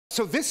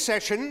So this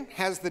session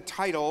has the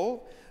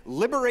title,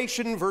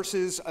 Liberation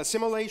vs.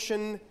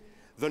 Assimilation,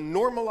 the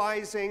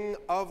Normalizing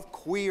of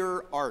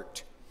Queer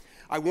Art.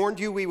 I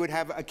warned you we would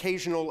have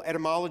occasional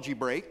etymology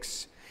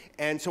breaks,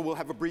 and so we'll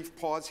have a brief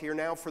pause here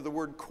now for the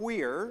word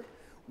queer,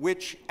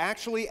 which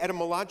actually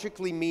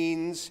etymologically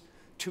means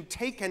to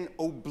take an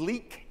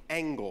oblique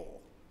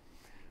angle.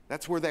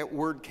 That's where that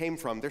word came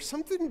from. There's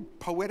something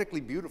poetically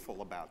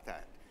beautiful about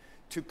that.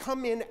 To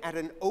come in at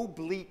an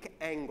oblique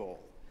angle,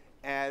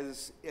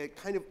 as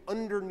kind of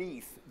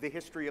underneath the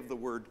history of the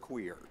word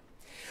queer.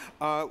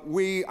 I'm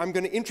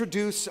going to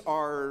introduce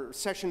our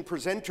session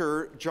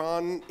presenter,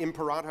 Jon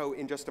Imparato,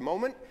 in just a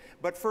moment.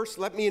 But first,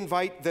 let me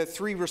invite the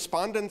three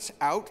respondents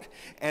out,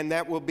 and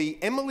that will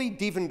be Emily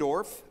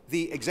Dievendorf,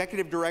 the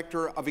Executive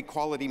Director of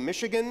Equality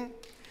Michigan.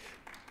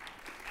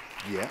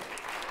 Yeah.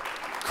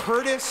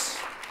 Curtis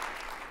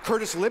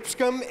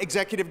Lipscomb,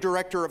 Executive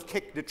Director of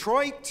Kick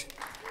Detroit.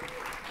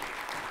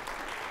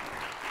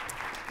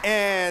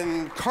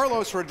 And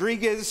Karlos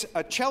Rodriguez,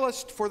 a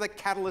cellist for the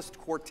Catalyst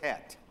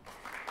Quartet.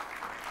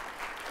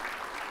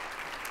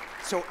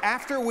 So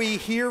after we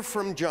hear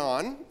from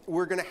Jon,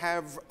 we're going to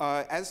have,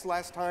 as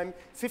last time,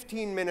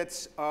 15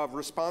 minutes of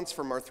response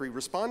from our three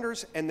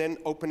responders, and then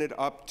open it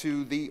up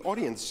to the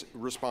audience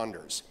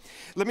responders.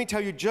 Let me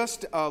tell you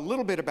just a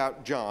little bit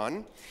about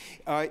Jon.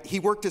 He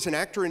worked as an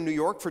actor in New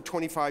York for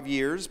 25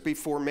 years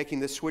before making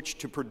the switch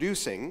to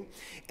producing.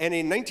 And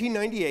in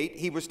 1998,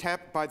 he was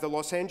tapped by the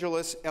Los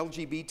Angeles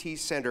LGBT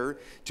Center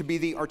to be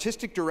the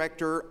artistic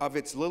director of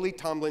its Lily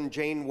Tomlin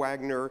Jane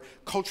Wagner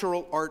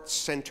Cultural Arts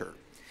Center.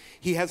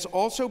 He has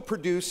also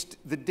produced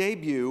the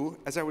debut,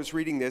 as I was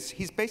reading this,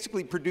 he's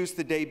basically produced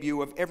the debut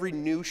of every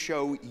new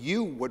show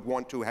you would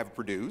want to have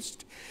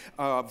produced.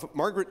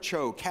 Margaret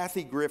Cho,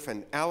 Kathy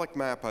Griffin, Alec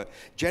Mappa,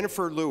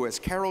 Jennifer Lewis,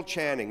 Carol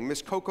Channing,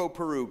 Miss Coco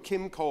Peru,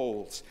 Kim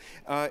Coles.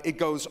 It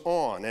goes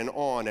on,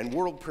 and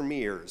world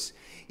premieres.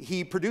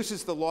 He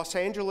produces the Los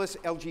Angeles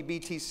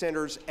LGBT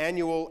Center's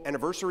annual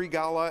Anniversary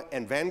Gala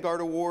and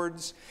Vanguard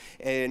Awards,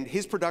 and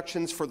his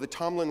productions for the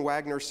Tomlin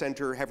Wagner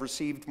Center have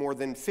received more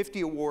than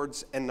 50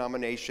 awards and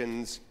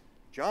nominations.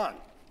 Jon.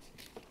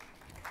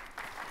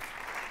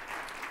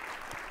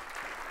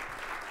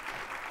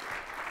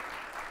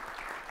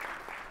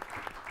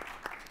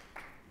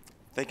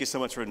 Thank you so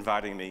much for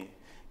inviting me.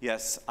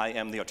 Yes, I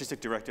am the artistic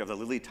director of the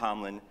Lily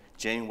Tomlin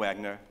Jane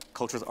Wagner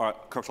Cultural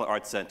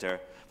Arts Center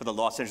for the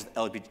Los Angeles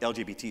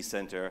LGBT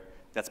Center.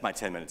 That's my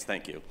 10 minutes,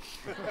 thank you.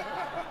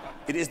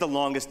 It is the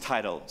longest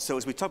title. So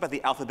as we talk about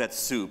the alphabet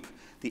soup,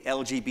 the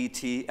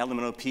LGBT,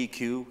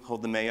 LMNOPQ,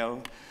 hold the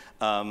mayo,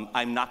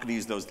 I'm not gonna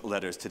use those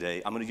letters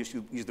today. I'm gonna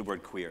use the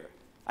word queer.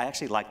 I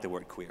actually like the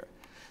word queer.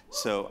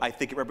 So I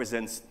think it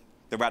represents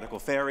the radical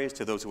fairies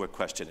to those who are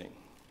questioning.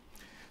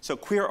 So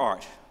queer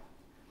art,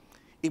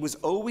 it was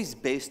always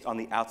based on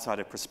the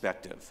outsider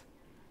perspective,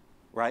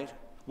 right?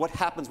 What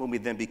happens when we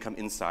then become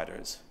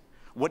insiders?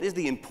 What is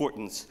the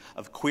importance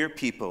of queer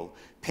people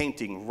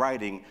painting,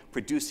 writing,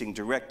 producing,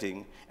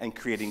 directing, and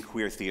creating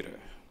queer theater?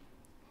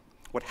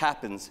 What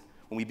happens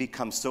when we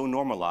become so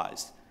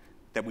normalized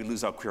that we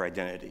lose our queer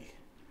identity?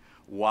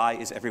 Why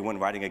is everyone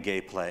writing a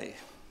gay play?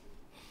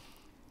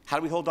 How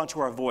do we hold on to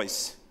our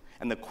voice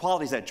and the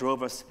qualities that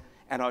drove us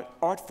and our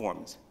art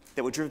forms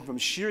that were driven from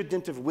sheer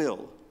dint of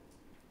will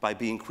by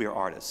being queer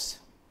artists?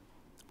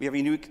 We have a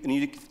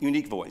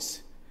unique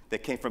voice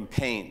that came from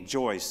pain,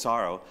 joy,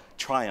 sorrow,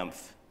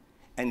 triumph,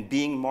 and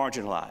being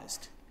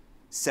marginalized,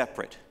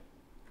 separate.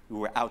 We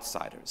were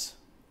outsiders.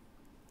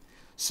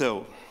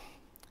 So,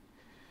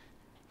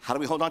 how do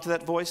we hold on to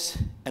that voice?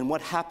 And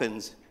what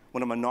happens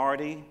when a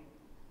minority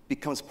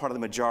becomes part of the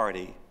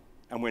majority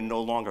and we're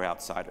no longer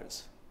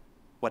outsiders?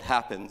 What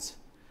happens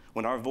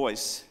when our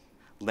voice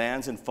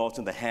lands and falls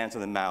in the hands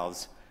and the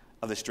mouths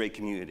of the straight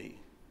community?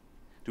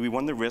 Do we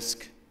run the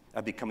risk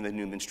of becoming the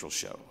new minstrel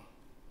show?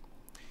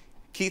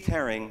 Keith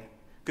Haring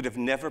could have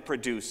never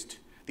produced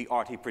the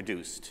art he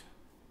produced.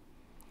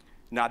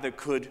 Neither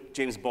could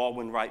James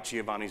Baldwin write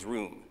Giovanni's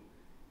Room,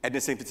 Edna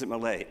St. Vincent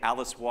Millay,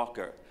 Alice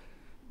Walker,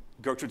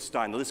 Gertrude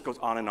Stein, the list goes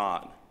on and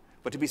on.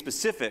 But to be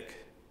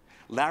specific,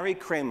 Larry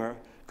Kramer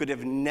could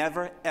have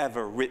never,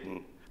 ever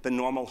written The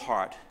Normal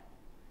Heart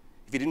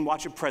if he didn't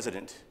watch a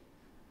president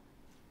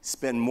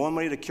spend more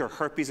money to cure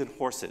herpes in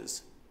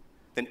horses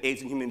than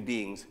AIDS in human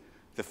beings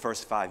the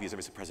first 5 years of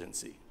his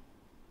presidency.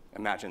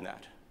 Imagine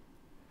that.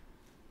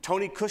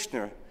 Tony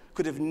Kushner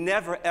could have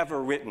never, ever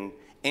written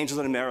Angels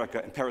in America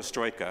and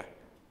Perestroika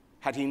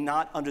had he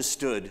not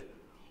understood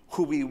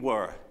who we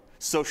were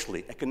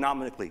socially,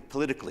 economically,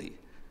 politically.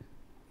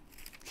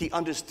 He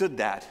understood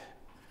that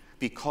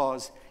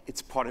because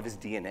it's part of his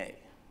DNA.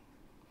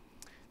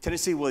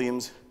 Tennessee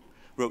Williams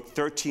wrote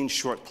 13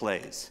 short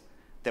plays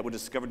that were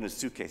discovered in a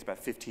suitcase about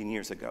 15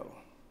 years ago.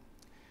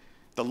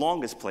 The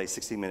longest play,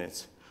 60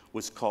 minutes,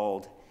 was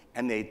called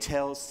And They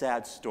Tell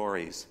Sad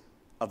Stories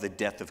of the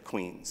Death of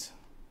Queens.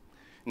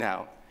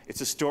 Now,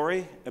 it's a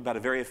story about a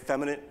very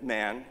effeminate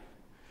man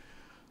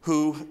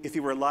who, if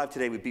he were alive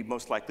today, would be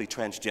most likely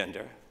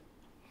transgender.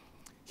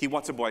 He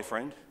wants a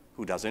boyfriend,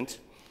 who doesn't,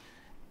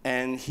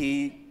 and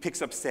he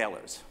picks up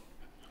sailors.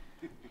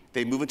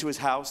 They move into his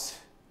house,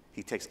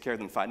 he takes care of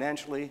them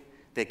financially,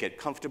 they get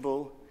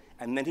comfortable,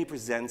 and then he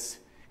presents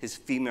his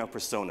female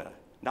persona,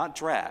 not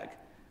drag,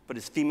 but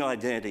his female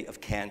identity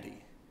of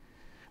Candy.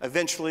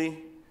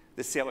 Eventually,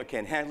 the sailor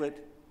can't handle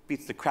it,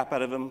 beats the crap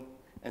out of him,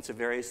 and it's a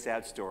very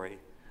sad story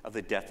of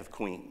the death of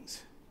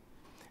queens.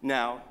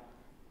 Now,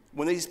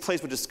 when these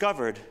plays were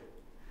discovered,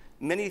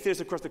 many theaters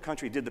across the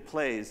country did the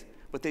plays,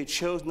 but they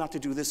chose not to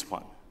do this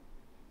one.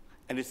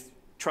 And it's,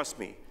 trust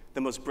me,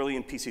 the most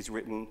brilliant piece he's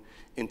written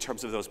in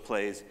terms of those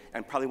plays,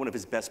 and probably one of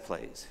his best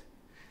plays.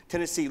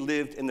 Tennessee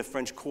lived in the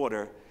French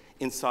Quarter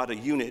inside a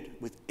unit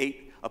with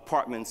 8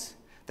 apartments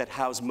that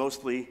housed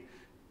mostly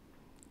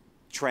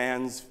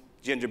trans,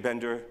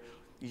 gender-bender,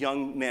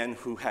 young men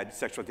who had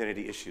sexual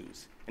identity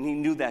issues. And he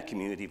knew that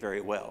community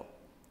very well.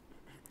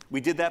 We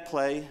did that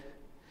play,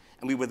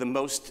 and we were the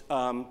most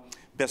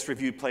best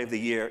reviewed play of the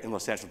year in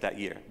Los Angeles that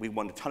year. We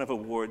won a ton of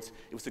awards.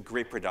 It was a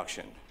great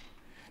production.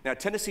 Now,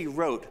 Tennessee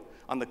wrote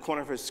on the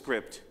corner of his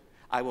script,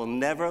 "I will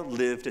never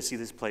live to see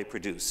this play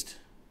produced."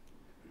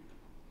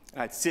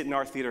 And I'd sit in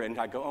our theater and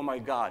I'd go, oh my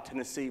God,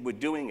 Tennessee, we're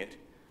doing it.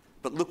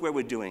 But look where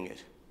we're doing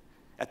it.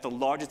 At the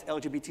largest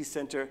LGBT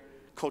center,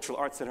 cultural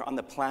arts center on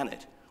the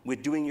planet. We're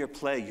doing your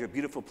play, your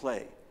beautiful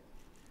play.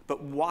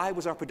 But why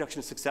was our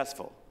production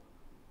successful?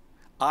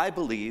 I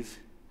believe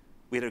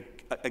we had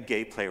a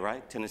gay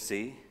playwright,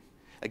 Tennessee,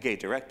 a gay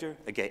director,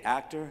 a gay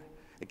actor,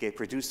 a gay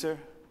producer,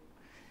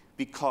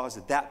 because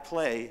that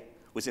play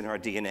was in our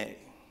DNA.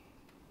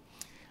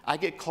 I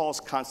get calls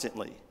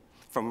constantly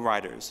from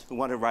writers who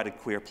want to write a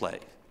queer play.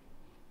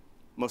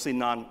 Mostly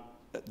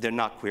they're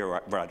not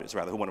queer writers,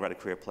 rather, who want to write a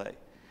queer play.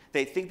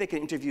 They think they can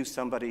interview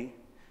somebody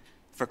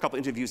for a couple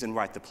interviews and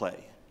write the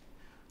play.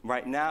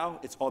 Right now,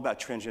 it's all about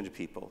transgender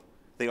people.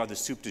 They are the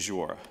soup du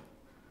jour,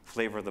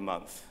 flavor of the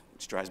month,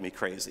 which drives me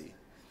crazy.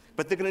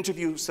 But they're going to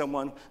interview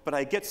someone, but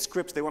I get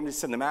scripts, they want me to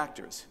send them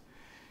actors.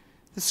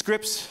 The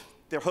scripts,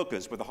 they're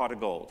hookers with a heart of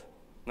gold,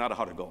 not a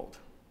heart of gold.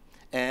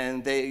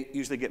 And they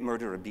usually get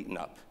murdered or beaten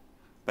up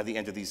by the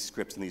end of these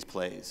scripts and these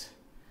plays.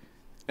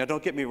 Now,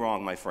 don't get me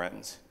wrong, my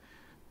friends.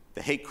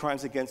 The hate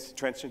crimes against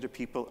transgender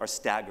people are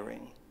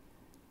staggering.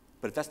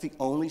 But if that's the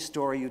only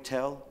story you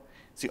tell,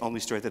 it's the only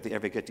story that they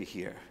ever get to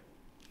hear.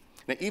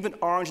 Now, even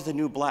Orange is the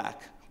New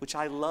Black, which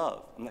I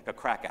love. I'm like a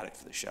crack addict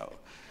for the show.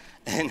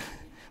 And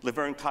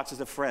Laverne Cox is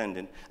a friend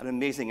and an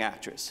amazing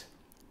actress.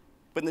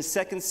 But in the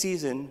second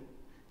season,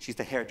 she's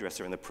the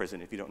hairdresser in the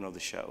prison, if you don't know the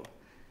show.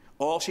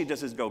 All she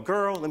does is go,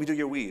 girl, let me do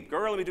your weave.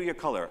 Girl, let me do your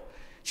color.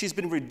 She's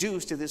been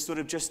reduced to this sort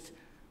of just,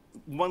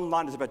 one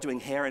line is about doing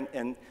hair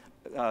and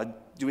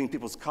doing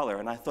people's color.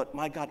 And I thought,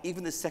 my God,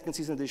 even the second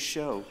season of this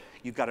show,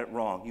 you got it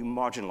wrong. You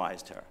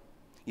marginalized her.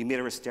 You made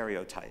her a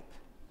stereotype.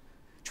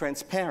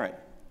 Transparent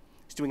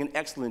is doing an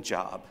excellent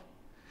job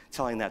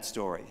telling that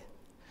story.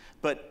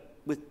 But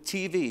with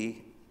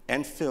TV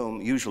and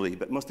film, usually,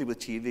 but mostly with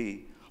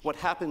TV, what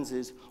happens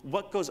is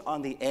what goes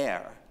on the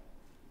air.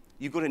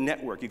 You go to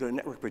network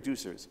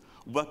producers.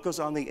 What goes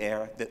on the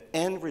air, the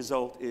end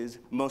result is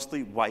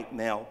mostly white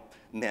male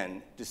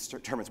men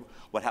determines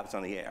what happens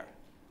on the air.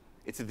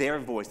 It's their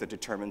voice that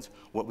determines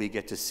what we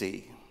get to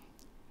see.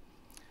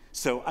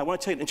 So I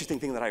want to tell you an interesting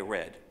thing that I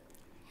read.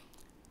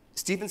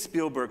 Steven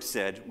Spielberg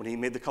said, when he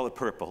made The Color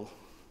Purple,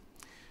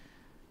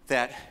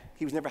 that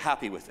he was never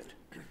happy with it.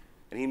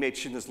 And he made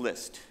Schindler's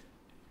List.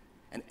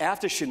 And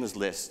after Schindler's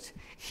List,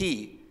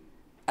 he,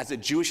 as a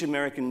Jewish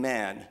American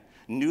man,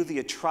 knew the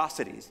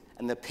atrocities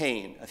and the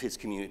pain of his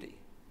community.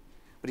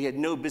 But he had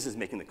no business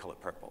making The Color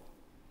Purple.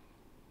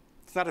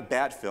 It's not a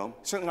bad film,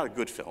 certainly not a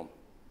good film.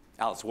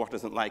 Alice Walker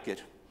doesn't like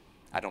it.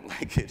 I don't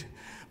like it.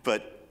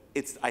 But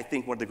it's, I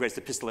think, one of the greatest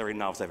epistolary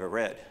novels I've ever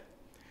read.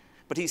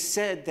 But he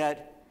said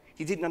that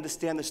he didn't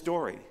understand the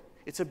story.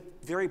 It's a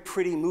very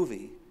pretty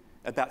movie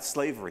about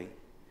slavery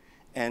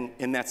and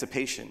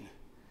emancipation.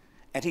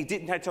 And he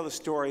didn't know how to tell the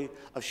story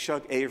of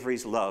Shug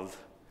Avery's love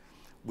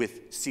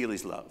with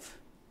Celie's love.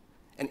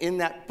 And in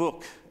that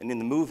book and in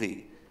the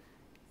movie,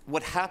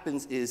 what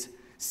happens is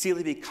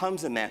Celie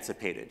becomes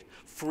emancipated,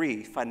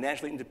 free,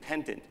 financially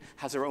independent,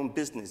 has her own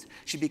business.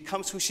 She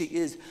becomes who she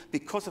is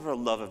because of her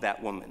love of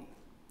that woman.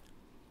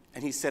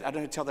 And he said, I don't know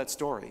how to tell that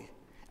story.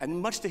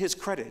 And much to his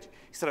credit,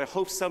 he said, I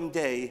hope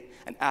someday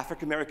an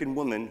African-American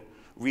woman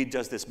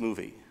redoes this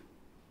movie.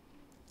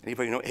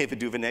 Anybody know Ava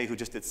DuVernay, who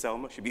just did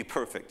Selma? She'd be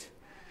perfect.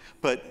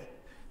 But,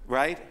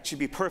 right? She'd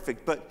be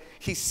perfect. But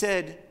he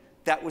said,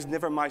 that was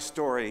never my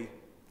story,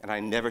 and I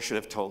never should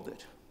have told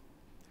it.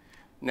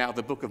 Now,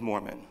 the Book of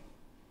Mormon.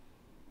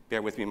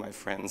 Bear with me, my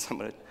friends. I'm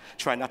going to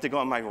try not to go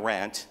on my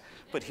rant,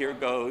 but here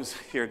goes,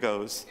 here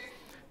goes.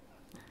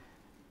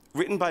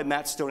 Written by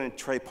Matt Stone and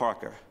Trey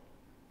Parker,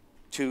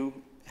 2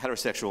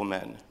 heterosexual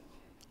men.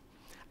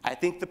 I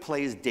think the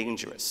play is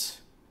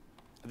dangerous.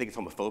 I think it's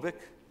homophobic,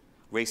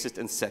 racist,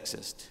 and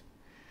sexist.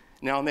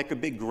 Now, I'll make a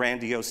big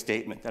grandiose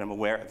statement that I'm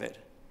aware of it.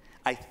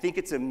 I think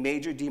it's a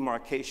major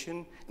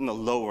demarcation in the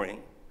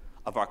lowering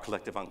of our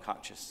collective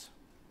unconscious.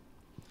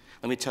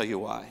 Let me tell you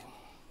why.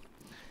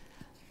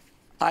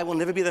 I will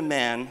never be the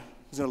man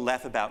who's going to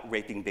laugh about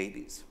raping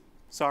babies.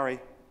 Sorry.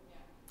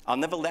 I'll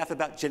never laugh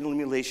about genital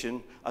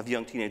mutilation of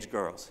young teenage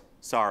girls.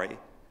 Sorry.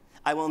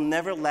 I will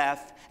never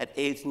laugh at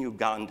AIDS in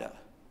Uganda.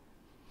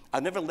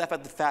 I'll never laugh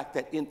at the fact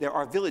that there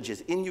are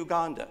villages in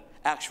Uganda,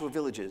 actual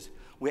villages,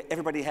 where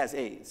everybody has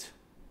AIDS.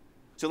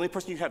 So the only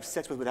person you have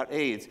sex with without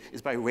AIDS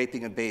is by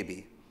raping a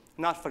baby.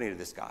 Not funny to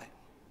this guy.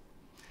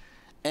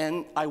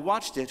 And I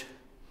watched it,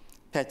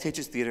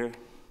 Pantages Theater,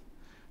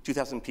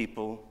 2,000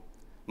 people,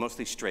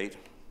 mostly straight.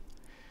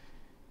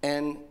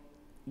 And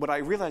what I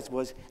realized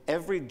was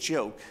every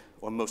joke,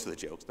 or most of the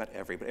jokes, not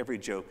every, but every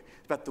joke,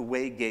 is about the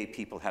way gay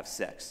people have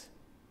sex,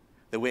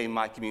 the way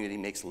my community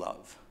makes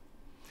love.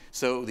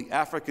 So the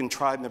African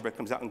tribe member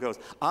comes out and goes,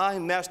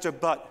 "I'm Master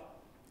Butt,"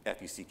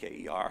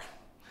 F-U-C-K-E-R.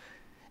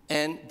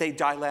 And they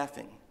die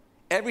laughing.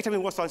 Every time he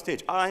walks on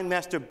stage, "I'm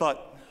Master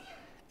Butt."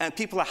 And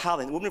people are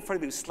howling. The woman in front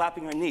of me was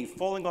slapping her knee,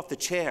 falling off the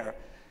chair.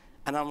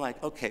 And I'm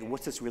like, okay,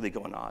 what's this really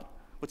going on?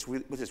 What's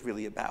this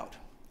really about?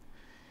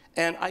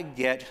 And I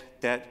get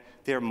that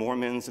they're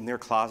Mormons and they're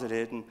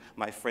closeted, and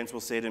my friends will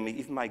say to me,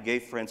 even my gay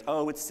friends,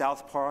 "Oh, it's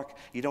South Park,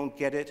 you don't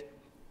get it."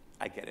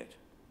 I get it.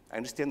 I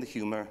understand the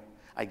humor,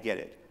 I get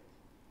it.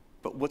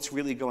 But what's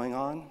really going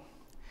on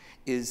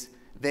is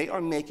they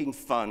are making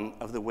fun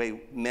of the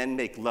way men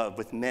make love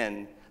with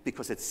men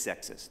because it's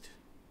sexist.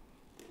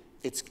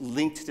 It's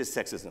linked to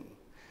sexism.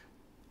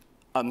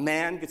 A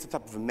man gets on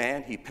top of a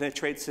man, he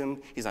penetrates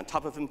him, he's on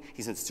top of him,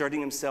 he's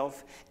inserting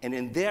himself, and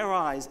in their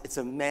eyes, it's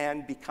a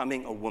man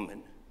becoming a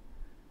woman.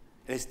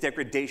 And it's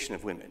degradation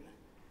of women.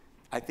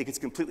 I think it's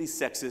completely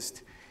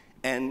sexist,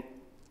 and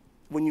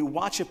when you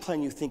watch a play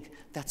and you think,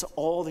 that's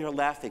all they're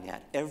laughing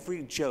at.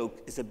 Every joke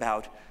is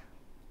about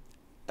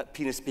a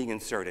penis being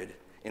inserted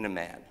in a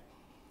man.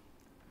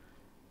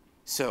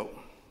 So,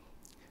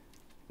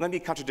 let me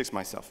contradict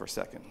myself for a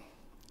second.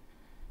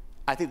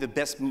 I think the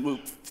best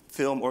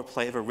film or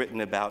play ever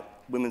written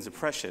about women's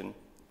oppression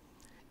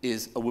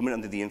is A Woman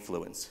Under the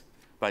Influence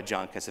by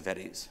John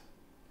Cassavetes.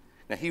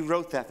 Now, he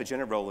wrote that for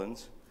Jenna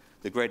Rollins,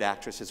 the great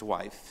actress, his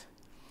wife.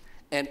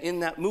 And in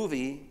that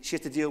movie, she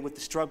has to deal with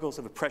the struggles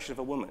of oppression of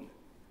a woman,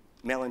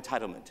 male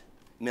entitlement,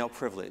 male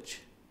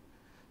privilege.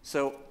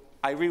 So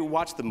I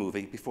rewatched the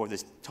movie before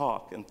this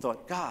talk and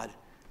thought, God,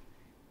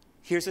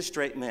 here's a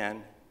straight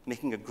man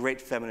making a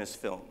great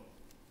feminist film.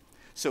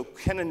 So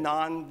can a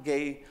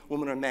non-gay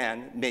woman or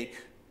man make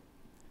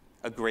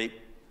a great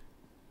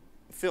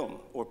film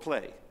or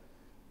play?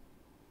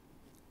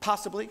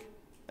 Possibly.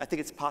 I think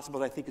it's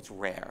possible, but I think it's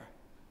rare.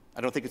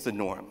 I don't think it's the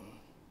norm.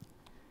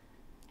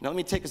 Now let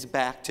me take us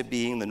back to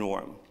being the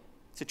norm.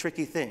 It's a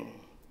tricky thing.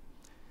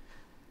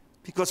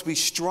 Because we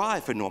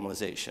strive for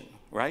normalization,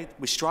 right?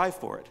 We strive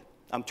for it.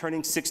 I'm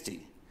turning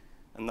 60.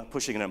 I'm not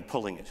pushing it, I'm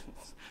pulling it.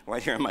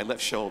 Right here on my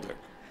left shoulder.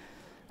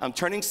 I'm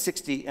turning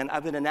 60, and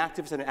I've been an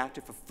activist and an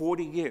actor for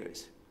 40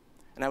 years.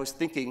 And I was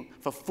thinking,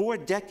 for 4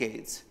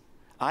 decades,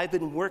 I've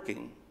been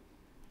working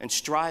and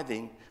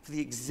striving for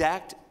the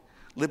exact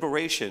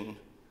liberation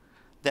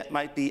that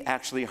might be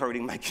actually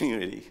hurting my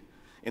community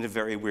in a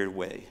very weird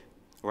way,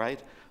 right?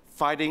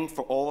 Fighting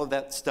for all of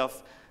that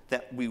stuff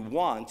that we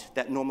want,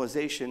 that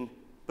normalization,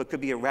 but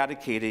could be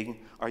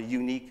eradicating our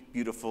unique,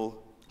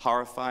 beautiful,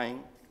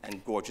 horrifying,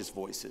 and gorgeous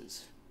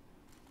voices.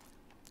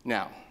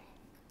 Now,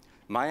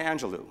 Maya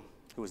Angelou,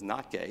 who was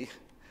not gay,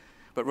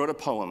 but wrote a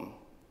poem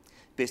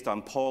based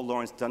on Paul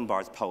Laurence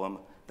Dunbar's poem,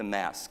 The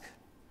Mask,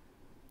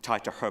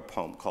 tied to her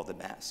poem called The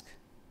Mask.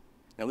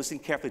 Now listen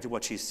carefully to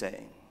what she's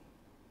saying.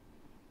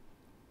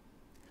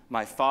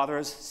 My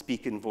fathers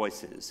speak in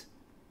voices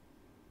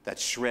that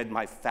shred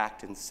my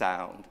fact and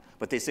sound,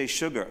 but they say,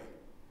 sugar,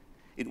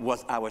 it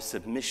was our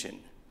submission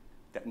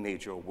that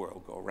made your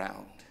world go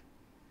round.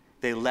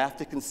 They laughed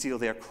to conceal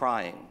their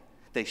crying.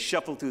 They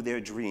shuffled through their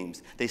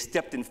dreams. They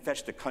stepped and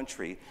fetched the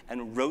country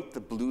and wrote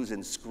the blues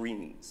and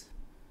screams.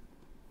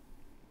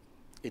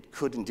 It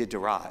could and did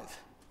derive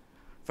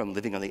from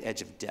living on the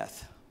edge of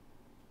death.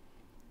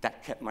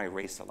 That kept my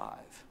race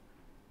alive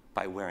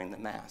by wearing the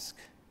mask.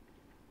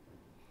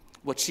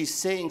 What she's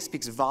saying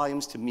speaks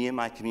volumes to me and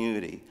my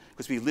community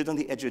because we lived on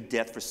the edge of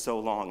death for so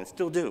long and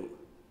still do.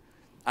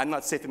 I'm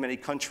not safe in many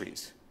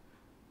countries,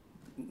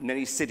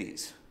 many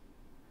cities.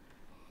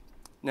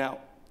 Now,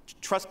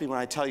 trust me when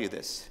I tell you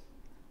this.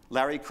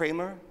 Larry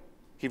Kramer,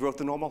 he wrote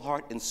The Normal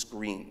Heart in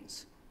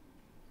Screams.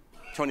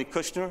 Tony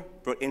Kushner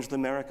wrote Angel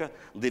America,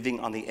 living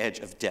on the edge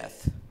of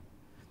death.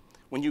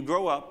 When you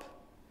grow up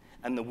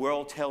and the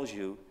world tells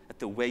you that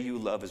the way you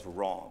love is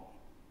wrong,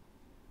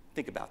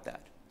 think about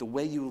that. The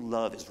way you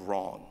love is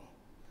wrong.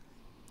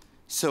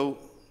 So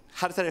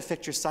how does that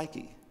affect your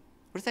psyche?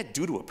 What does that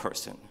do to a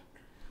person?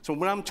 So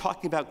when I'm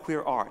talking about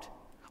queer art,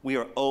 we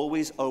are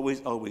always,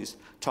 always, always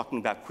talking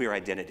about queer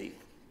identity,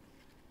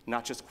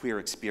 not just queer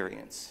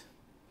experience.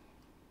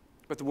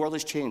 But the world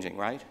is changing,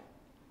 right?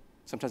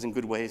 Sometimes in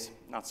good ways,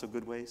 not so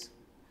good ways.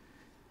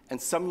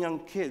 And some young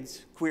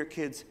kids, queer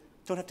kids,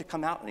 don't have to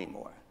come out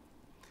anymore.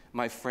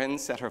 My friend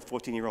sat her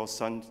 14-year-old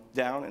son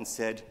down and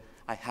said,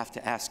 I have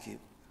to ask you,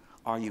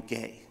 are you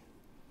gay?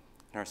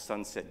 And her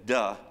son said,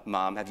 duh,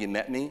 Mom, have you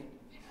met me?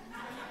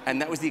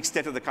 And that was the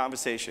extent of the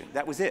conversation.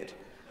 That was it.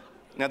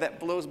 Now that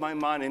blows my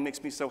mind and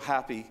makes me so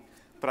happy,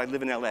 but I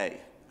live in LA. I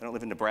don't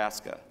live in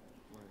Nebraska.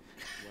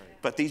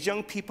 But these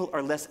young people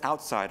are less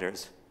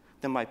outsiders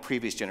than my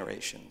previous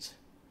generations.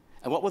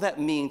 And what will that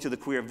mean to the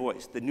queer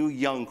voice, the new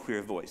young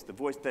queer voice, the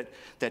voice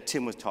that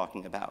Tim was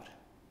talking about?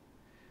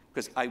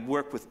 Because I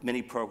work with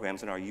many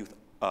programs in our youth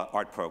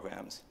art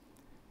programs,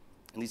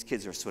 and these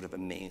kids are sort of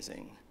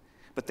amazing.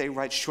 But they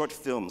write short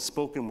films,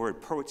 spoken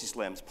word, poetry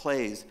slams,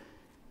 plays.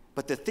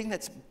 But the thing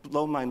that's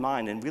blown my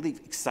mind and really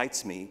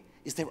excites me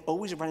is they're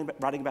always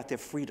writing about their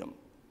freedom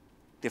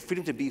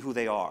to be who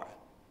they are.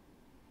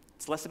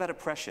 It's less about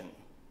oppression,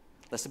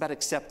 less about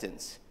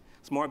acceptance.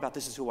 It's more about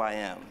this is who I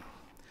am.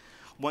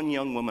 One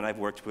young woman I've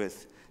worked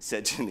with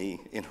said to me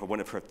in one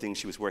of her things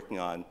she was working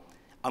on,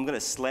 I'm going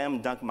to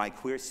slam dunk my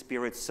queer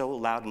spirit so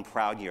loud and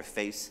proud in your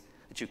face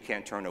that you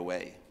can't turn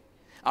away.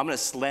 I'm going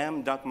to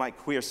slam dunk my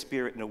queer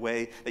spirit in a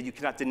way that you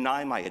cannot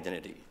deny my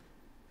identity.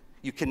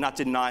 You cannot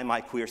deny my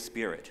queer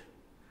spirit.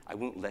 I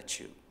won't let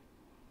you.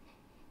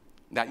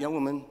 That young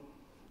woman,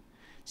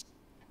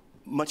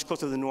 much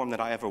closer to the norm than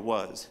I ever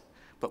was.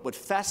 But what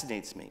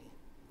fascinates me,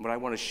 what I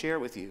want to share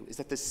with you, is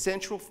that the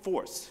central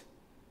force,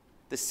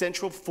 the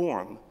central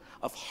form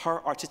of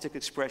her artistic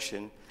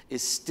expression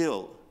is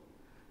still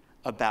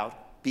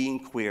about being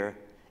queer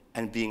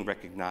and being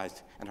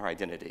recognized in her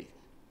identity.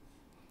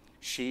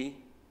 She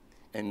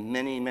and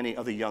many, many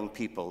other young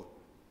people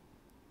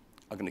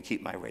are going to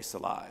keep my race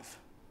alive.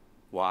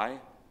 Why?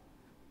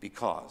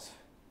 Because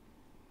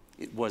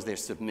it was their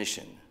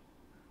submission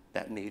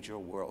that made your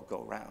world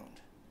go round.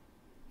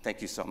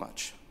 Thank you so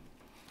much.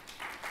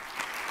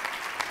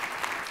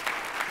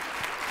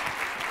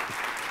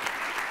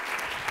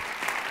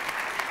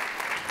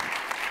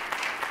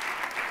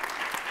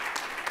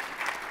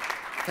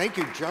 Thank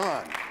you,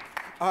 John.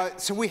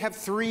 So we have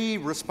 3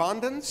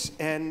 respondents,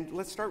 and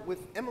let's start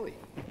with Emily.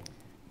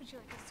 Would you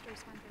like us to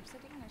respond from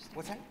sitting or standing?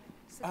 What's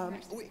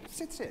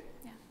that? Sit.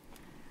 Yeah.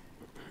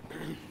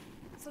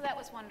 So that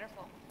was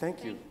wonderful.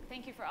 Thank you.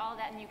 Thank you for all of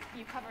that, and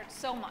you covered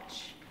so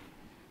much.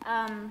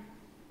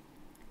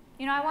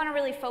 You know, I want to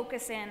really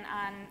focus in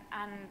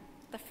on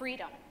the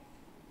freedom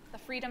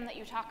that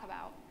you talk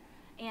about,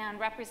 and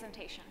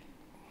representation.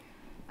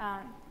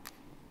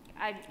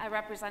 I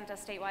represent a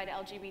statewide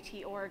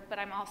LGBT org, but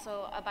I'm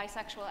also a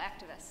bisexual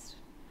activist.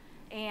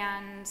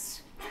 And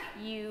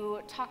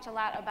you talked a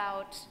lot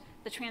about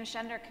the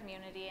transgender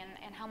community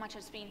and how much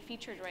it's being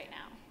featured right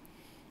now.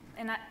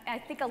 And I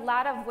think a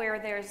lot of where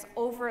there's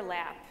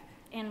overlap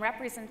in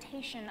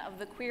representation of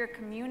the queer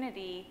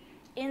community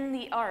in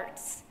the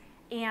arts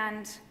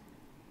and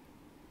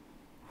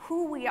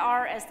who we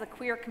are as the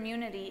queer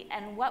community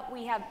and what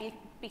we have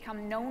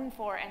become known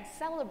for and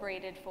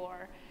celebrated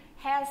for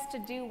has to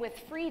do with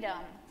freedom,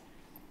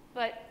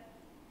 but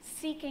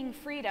seeking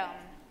freedom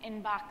in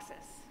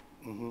boxes.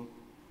 Mm-hmm.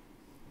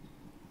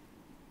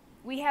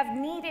 We have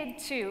needed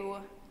to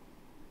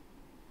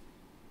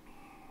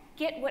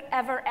get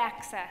whatever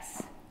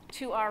access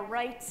to our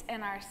rights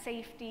and our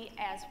safety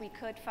as we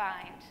could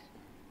find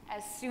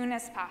as soon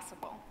as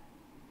possible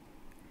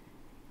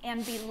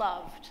and be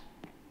loved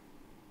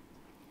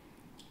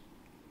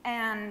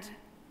and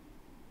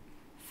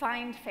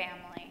find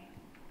family.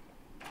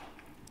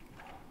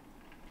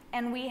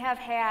 And we have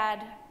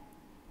had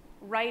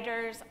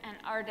writers and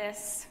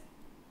artists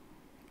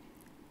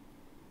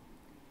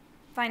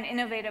find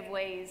innovative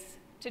ways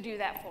to do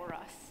that for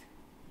us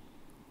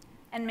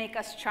and make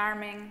us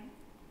charming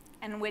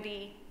and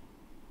witty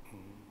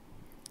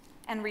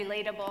and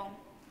relatable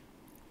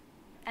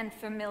and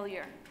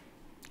familiar.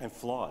 And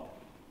flawed.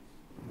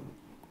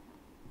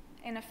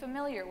 In a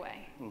familiar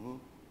way. Mm-hmm.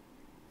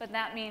 But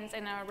that means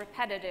in a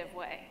repetitive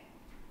way.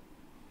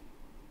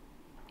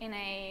 In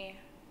a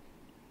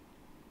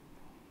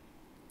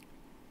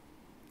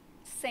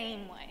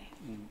same way.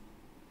 Mm.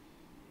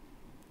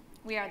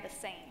 We are the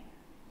same.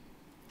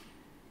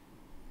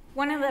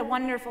 One of the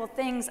wonderful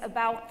things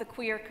about the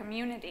queer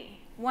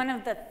community, one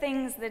of the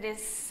things that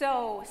is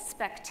so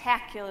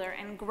spectacular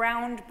and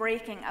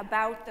groundbreaking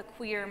about the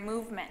queer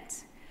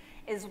movement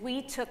is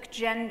we took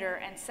gender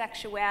and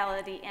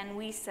sexuality and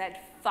we said,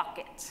 fuck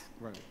it.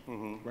 Right.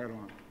 Mm-hmm. Right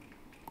on.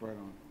 Right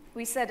on.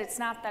 We said it's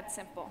not that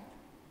simple.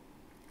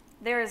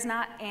 There is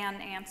not an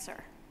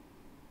answer.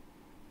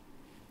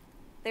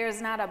 There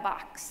is not a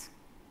box.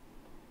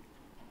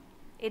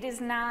 It is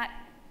not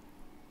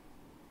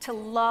to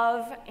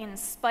love in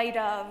spite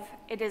of.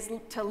 It is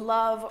to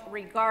love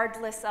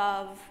regardless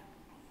of.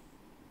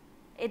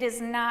 It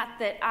is not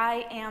that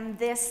I am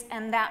this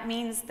and that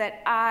means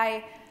that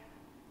I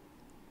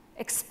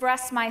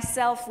express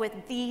myself with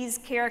these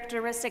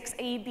characteristics,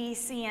 A, B,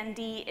 C, and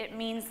D. It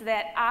means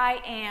that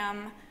I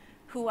am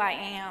who I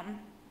am.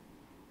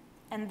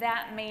 And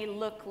that may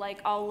look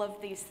like all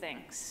of these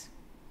things.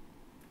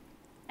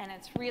 And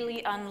it's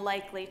really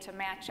unlikely to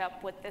match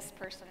up with this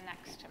person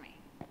next to me.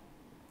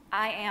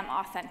 I am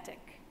authentic.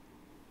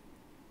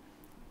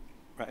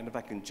 Right, and if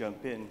I can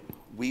jump in,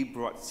 we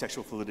brought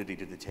sexual fluidity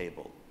to the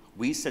table.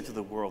 We said to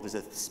the world, there's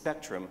a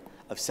spectrum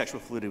of sexual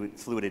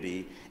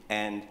fluidity,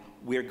 and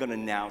we're going to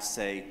now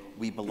say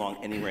we belong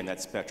anywhere in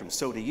that spectrum.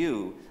 So do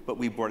you, but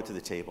we brought it to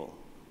the table.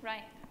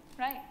 Right,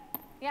 right.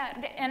 Yeah,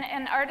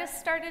 and artists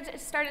started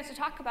to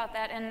talk about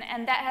that,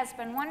 and that has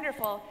been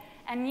wonderful.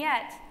 And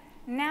yet,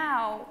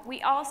 now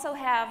we also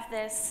have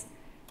this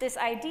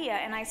idea,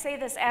 and I say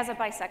this as a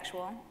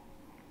bisexual,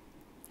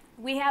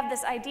 we have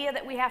this idea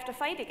that we have to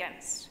fight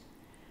against,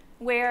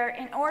 where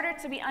in order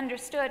to be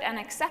understood and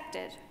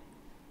accepted,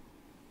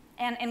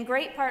 and in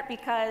great part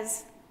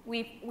because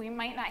we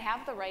might not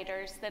have the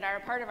writers that are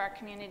a part of our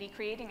community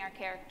creating our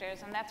characters,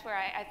 and that's where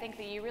I think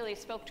that you really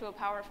spoke to a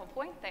powerful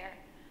point there,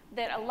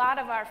 that a lot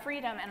of our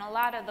freedom and a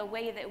lot of the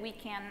way that we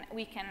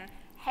can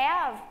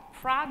have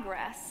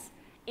progress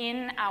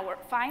in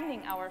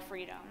finding our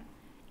freedom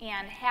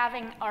and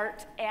having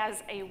art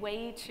as a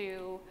way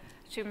to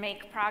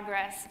make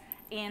progress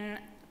in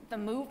the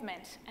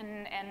movement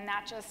and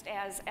not just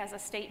as a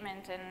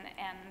statement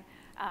and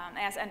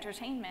as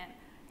entertainment,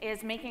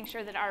 is making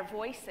sure that our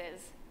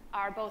voices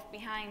are both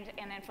behind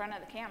and in front of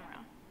the camera.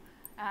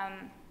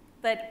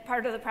 But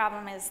part of the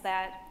problem is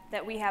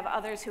that we have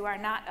others who are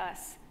not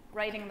us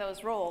writing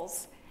those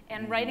roles,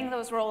 and writing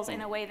those roles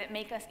in a way that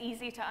make us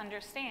easy to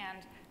understand,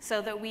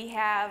 so that we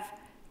have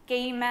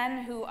gay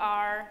men who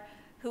are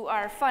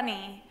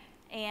funny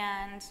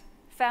and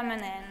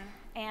feminine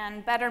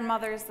and better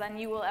mothers than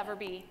you will ever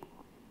be.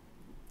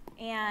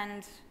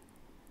 And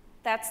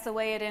that's the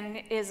way it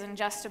is in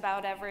just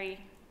about every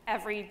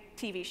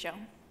TV show.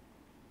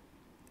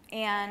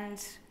 And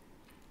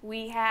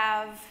we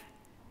have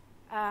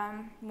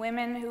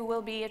women who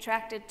will be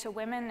attracted to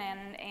women,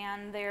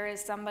 and there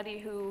is somebody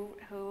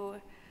who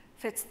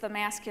fits the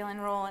masculine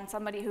role and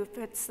somebody who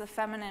fits the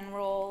feminine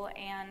role,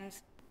 and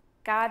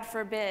God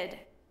forbid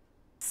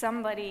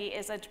somebody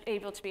is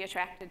able to be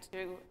attracted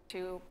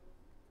to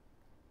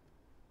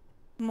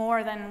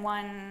more than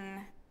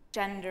one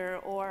gender,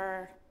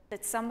 or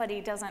that somebody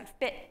doesn't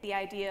fit the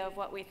idea of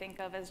what we think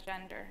of as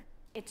gender.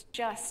 It's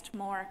just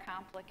more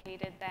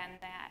complicated than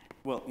that.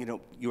 Well, you know,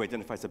 you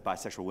identify as a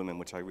bisexual woman,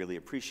 which I really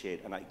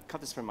appreciate, and I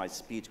cut this from my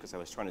speech because I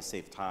was trying to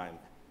save time.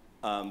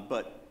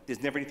 But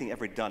there's never anything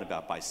ever done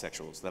about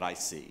bisexuals that I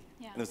see.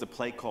 Yeah. And there's a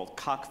play called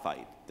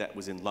Cockfight that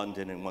was in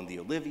London and won the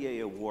Olivier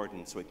Award,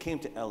 and so it came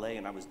to LA,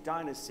 and I was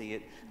dying to see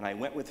it, and I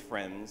went with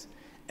friends,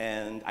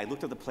 and I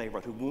looked at the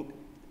playwright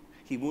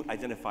he won't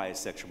identify as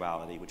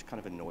sexuality, which kind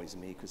of annoys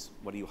me, because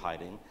what are you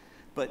hiding?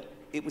 But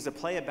it was a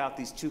play about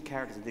these two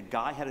characters, and the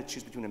guy had to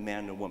choose between a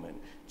man and a woman.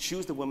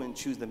 Choose the woman,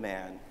 choose the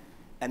man.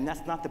 And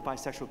that's not the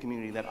bisexual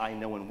community that I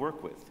know and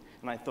work with.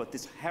 And I thought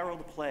this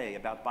herald play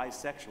about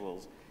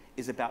bisexuals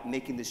is about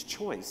making this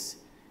choice.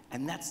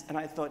 And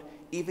I thought,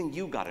 even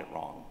you got it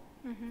wrong,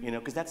 you know,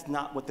 because that's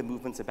not what the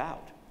movement's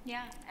about.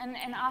 Yeah,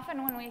 and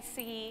often when we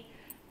see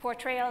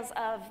portrayals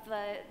of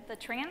the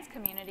trans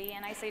community,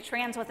 and I say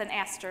trans with an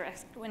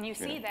asterisk, when you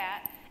see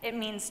that, it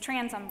means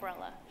trans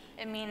umbrella.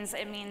 It means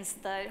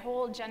the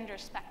whole gender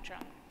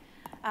spectrum.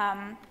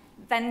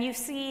 Then you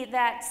see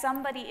that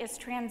somebody is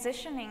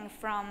transitioning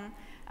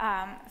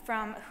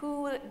from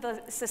who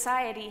the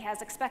society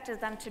has expected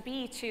them to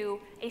be to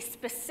a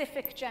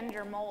specific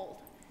gender mold.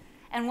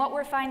 And what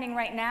we're finding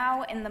right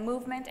now in the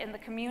movement, in the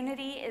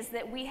community, is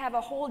that we have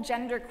a whole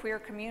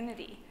genderqueer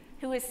community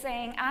who is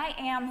saying, I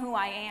am who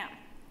I am.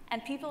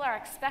 And people are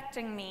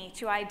expecting me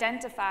to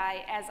identify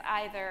as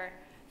either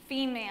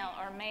female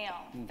or male,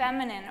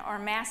 feminine or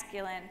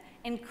masculine,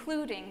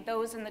 including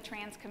those in the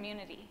trans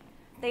community.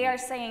 They are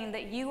saying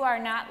that you are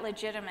not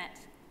legitimate.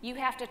 You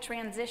have to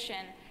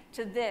transition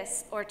to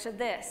this or to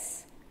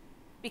this,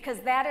 because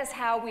that is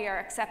how we are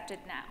accepted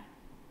now.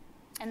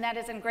 And that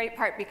is in great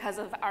part because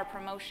of our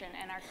promotion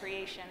and our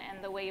creation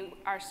and the way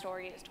our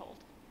story is told.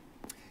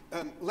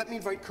 Let me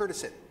invite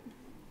Curtis in.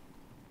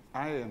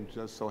 I am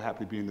just so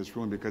happy to be in this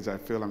room because I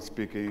feel I'm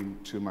speaking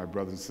to my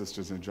brothers and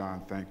sisters, and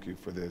Jon, thank you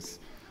for this.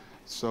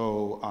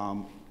 So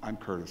I'm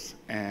Curtis,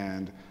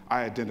 and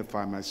I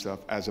identify myself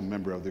as a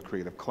member of the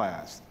creative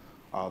class.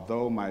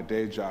 Although my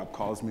day job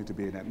calls me to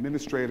be an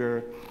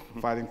administrator,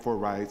 fighting for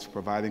rights,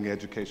 providing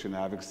education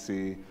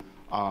advocacy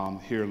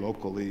here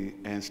locally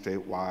and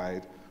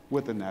statewide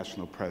with a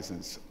national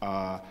presence,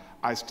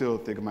 I still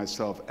think of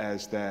myself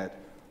as that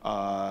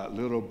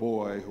little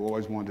boy who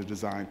always wanted to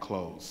design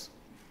clothes.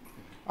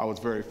 I was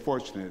very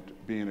fortunate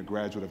being a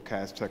graduate of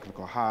Cass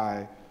Technical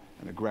High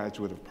and a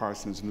graduate of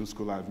Parsons New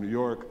School out of New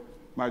York.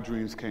 My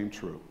dreams came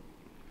true.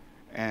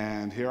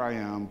 And here I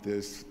am,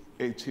 this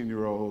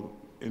 18-year-old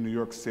in New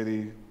York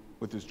City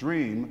with this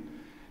dream,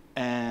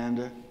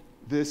 and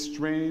this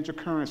strange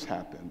occurrence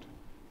happened.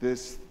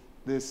 This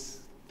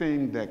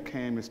thing that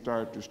came and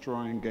started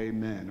destroying gay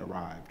men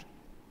arrived.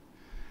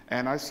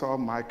 And I saw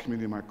my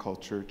community, my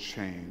culture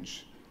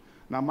change.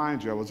 Now,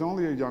 mind you, I was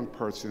only a young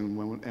person,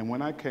 and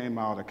when I came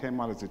out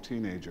as a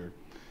teenager.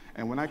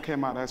 And when I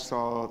came out, I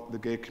saw the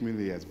gay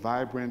community as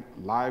vibrant,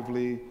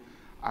 lively.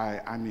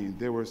 I mean,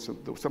 there were some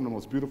of the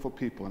most beautiful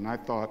people, and I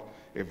thought,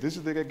 if this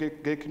is the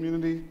gay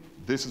community,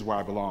 this is where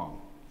I belong.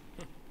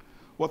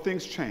 Well,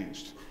 things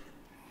changed.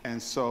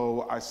 And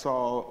so I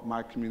saw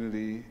my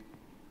community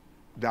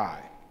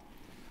die.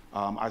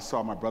 I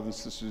saw my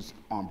brothers and sisters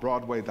on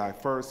Broadway die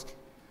first,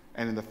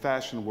 and in the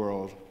fashion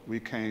world, we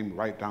came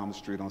right down the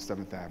street on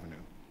 7th Avenue.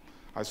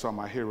 I saw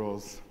my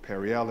heroes,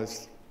 Perry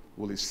Ellis,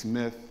 Willie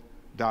Smith,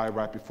 die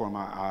right before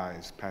my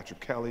eyes, Patrick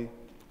Kelly,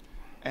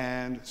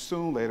 and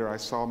soon later I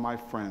saw my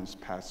friends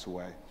pass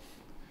away.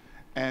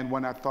 And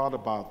when I thought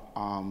about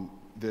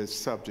this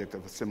subject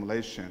of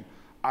assimilation,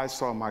 I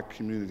saw my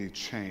community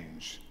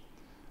change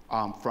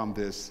from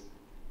this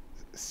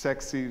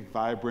sexy,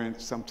 vibrant,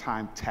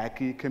 sometimes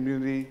tacky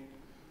community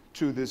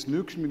to this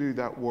new community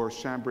that wore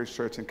chambray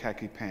shirts and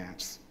khaki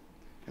pants.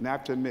 And I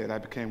have to admit, I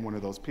became one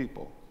of those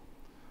people.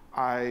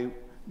 I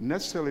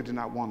necessarily did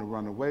not want to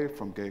run away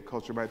from gay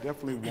culture, but I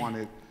definitely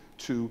wanted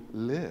to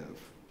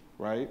live,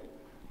 right?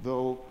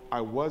 Though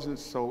I wasn't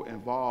so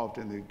involved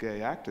in the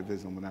gay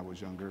activism when I was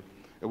younger,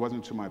 it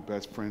wasn't until my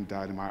best friend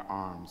died in my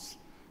arms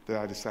that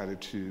I decided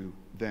to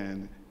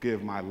then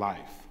give my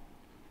life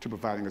to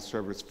providing a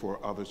service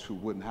for others who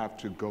wouldn't have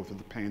to go through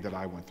the pain that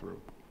I went through.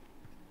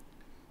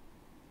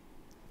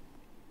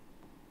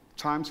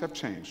 Times have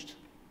changed.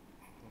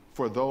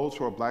 For those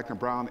who are black and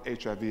brown,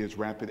 HIV is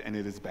rampant and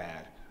it is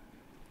bad.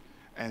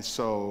 And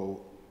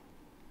so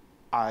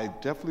I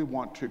definitely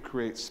want to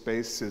create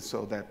spaces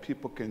so that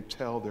people can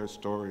tell their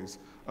stories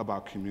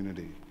about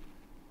community.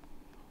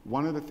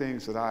 One of the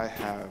things that I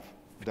have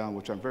done,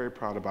 which I'm very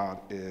proud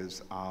about,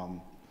 is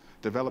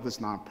develop this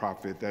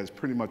nonprofit that is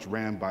pretty much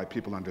ran by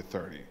people under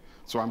 30.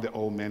 So I'm the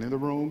old man in the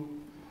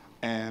room,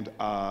 and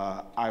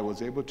I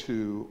was able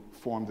to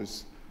form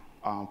this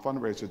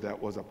fundraiser that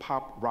was a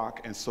pop,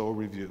 rock, and soul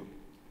review.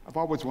 I've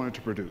always wanted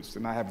to produce,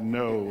 and I have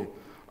no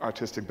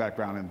artistic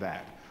background in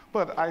that.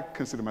 But I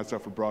consider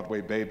myself a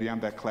Broadway baby. I'm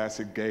that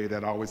classic gay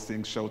that always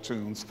sings show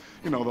tunes,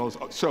 you know, those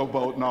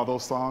Showboat and all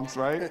those songs,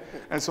 right?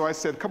 And so I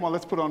said, come on,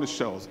 let's put on the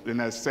shows in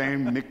that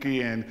same Mickey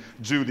and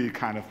Judy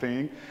kind of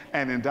thing.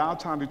 And in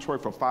downtown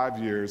Detroit for 5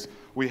 years,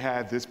 we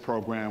had this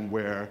program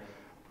where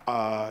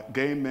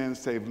gay men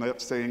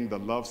sang the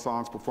love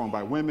songs performed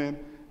by women,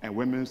 and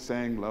women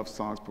sang love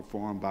songs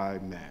performed by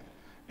men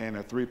in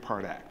a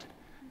 3-part act.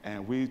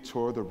 And we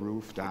tore the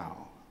roof down.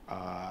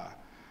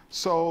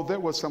 So there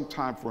was some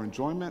time for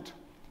enjoyment,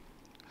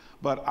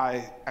 but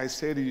I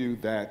say to you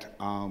that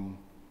I'm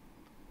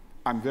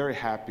very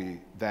happy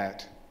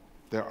that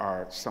there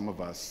are some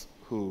of us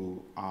who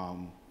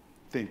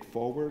think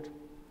forward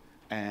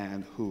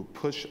and who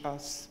push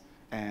us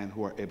and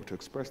who are able to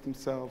express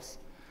themselves,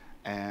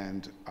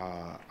 and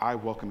I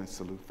welcome and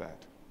salute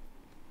that.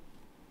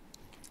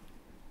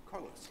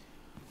 Karlos.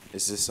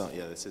 Is this on?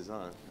 Yeah, this is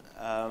on.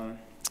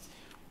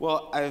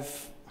 Well, I'm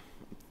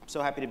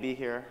so happy to be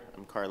here.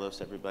 I'm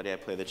Karlos, everybody. I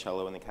play the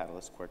cello in the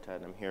Catalyst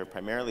Quartet. I'm here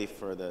primarily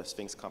for the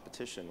Sphinx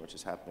competition, which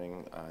is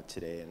happening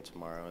today and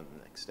tomorrow and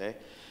the next day.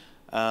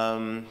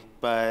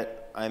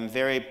 But I'm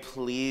very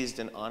pleased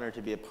and honored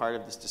to be a part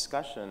of this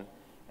discussion,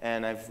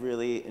 and I've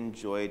really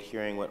enjoyed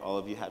hearing what all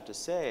of you have to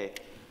say.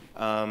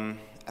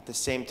 At the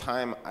same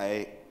time,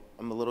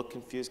 I'm a little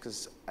confused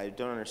because I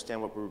don't understand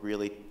what we're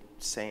really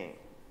saying.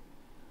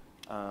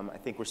 I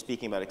think we're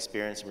speaking about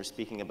experience, and we're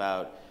speaking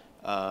about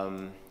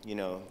you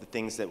know, the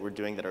things that we're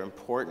doing that are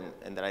important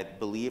and that I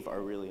believe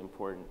are really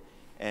important,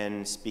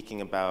 and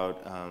speaking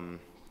about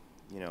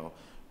you know,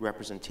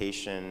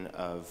 representation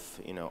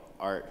of, you know,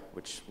 art,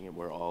 which, you know,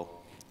 we're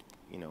all,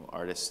 you know,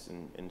 artists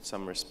in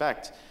some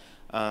respect.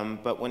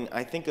 But when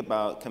I think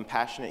about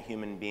compassionate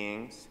human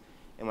beings,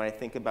 and when I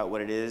think about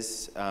what it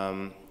is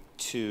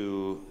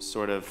to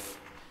sort of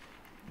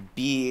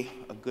be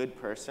a good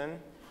person,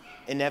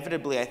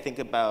 inevitably I think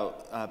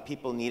about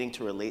people needing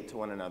to relate to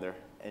one another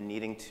and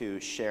needing to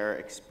share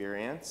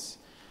experience.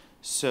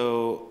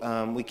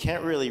 So we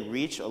can't really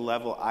reach a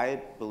level,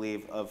 I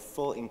believe, of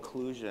full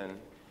inclusion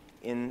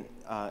in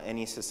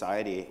any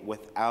society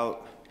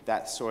without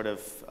that sort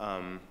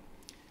of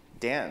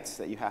dance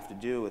that you have to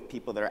do with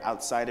people that are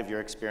outside of your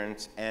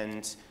experience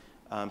and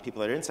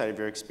people that are inside of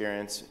your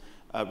experience,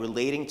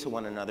 relating to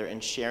one another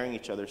and sharing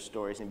each other's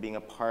stories and being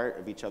a part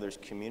of each other's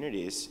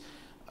communities.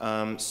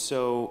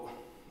 So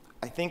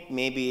I think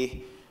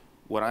maybe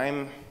what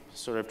I'm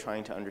sort of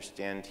trying to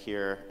understand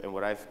here and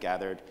what I've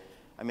gathered,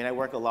 I mean, I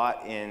work a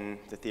lot in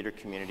the theater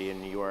community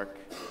in New York.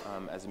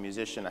 As a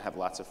musician, I have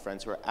lots of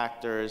friends who are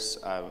actors.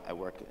 I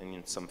work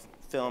in some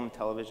film,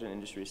 television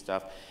industry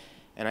stuff.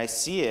 And I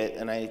see it,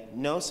 and I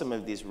know some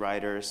of these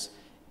writers.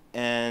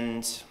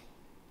 And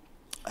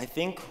I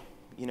think,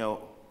 you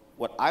know,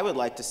 what I would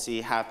like to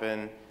see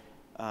happen,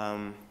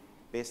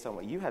 based on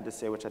what you had to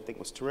say, which I think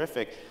was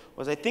terrific,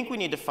 was I think we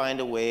need to find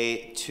a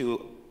way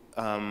to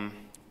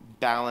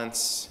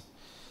balance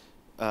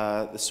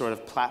the sort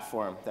of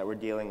platform that we're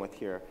dealing with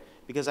here.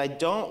 Because I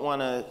don't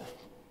want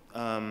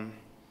to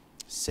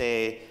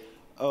say,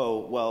 oh,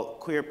 well,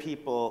 queer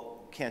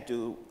people can't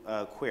do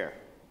queer,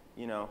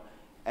 you know?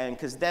 And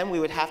because then we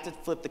would have to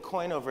flip the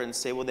coin over and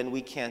say, well, then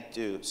we can't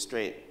do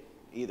straight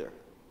either.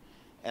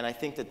 And I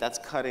think that that's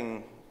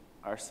cutting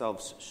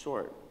ourselves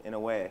short in a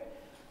way.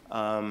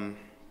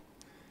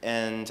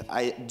 And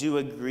I do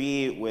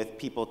agree with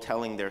people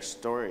telling their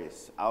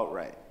stories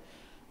outright.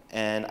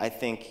 And I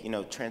think,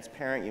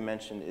 Transparent, you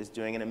mentioned, is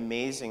doing an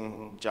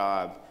amazing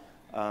job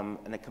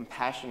and a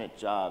compassionate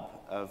job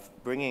of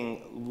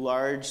bringing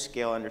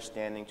large-scale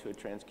understanding to a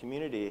trans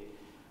community.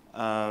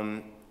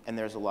 And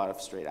there's a lot of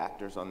straight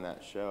actors on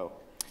that show.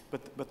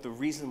 But the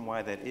reason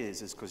why that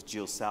is because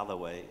Jill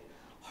Salloway,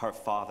 her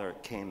father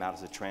came out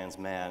as a trans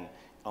man,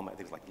 I think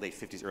it was like late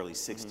 50s, early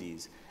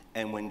 60s.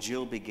 And when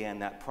Jill began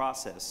that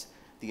process,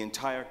 the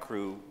entire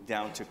crew,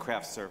 down to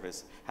craft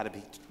service, had to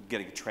be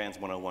getting trans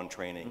 101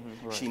 training.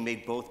 Right. She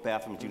made both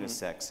bathrooms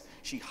unisex.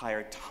 She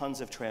hired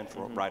tons of trans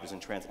writers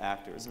and trans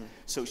actors.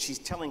 So she's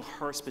telling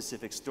her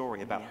specific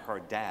story about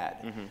her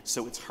dad.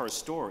 So it's her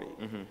story.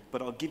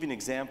 But I'll give you an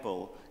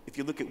example. If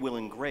you look at Will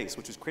and Grace,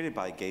 which was created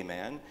by a gay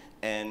man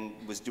and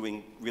was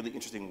doing really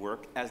interesting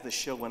work, as the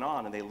show went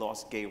on and they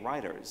lost gay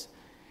writers,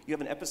 you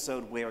have an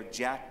episode where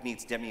Jack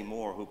meets Demi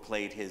Moore, who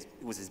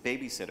was his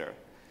babysitter,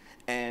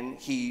 and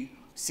he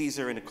sees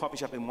her in a coffee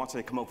shop and wants her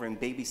to come over and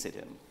babysit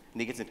him.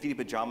 And he gets in feety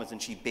pajamas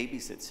and she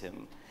babysits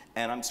him.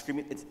 And I'm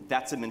screaming,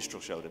 that's a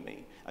minstrel show to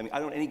me. I mean, I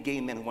don't know any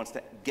gay man who wants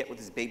to get with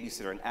his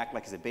babysitter and act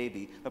like he's a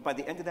baby, but by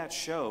the end of that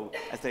show,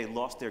 as they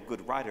lost their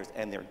good writers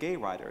and their gay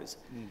writers,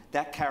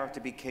 that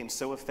character became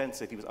so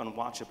offensive, he was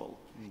unwatchable.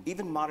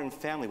 Even Modern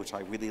Family, which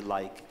I really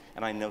like,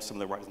 and I know some of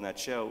the writers in that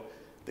show,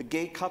 the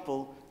gay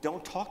couple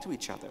don't talk to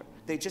each other.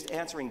 They just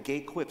answer in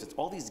gay quips. It's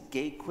all these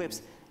gay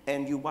quips.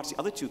 And you watch the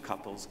other two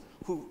couples,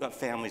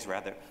 families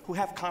rather, who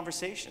have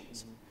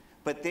conversations.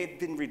 But they've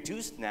been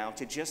reduced now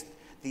to just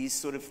these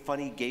sort of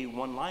funny gay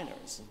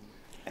one-liners.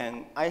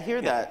 And I hear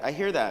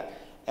that.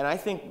 And I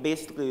think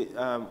basically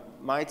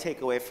my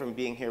takeaway from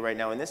being here right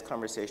now in this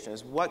conversation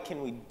is, what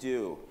can we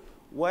do?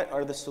 What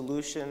are the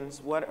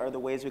solutions? What are the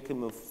ways we can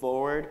move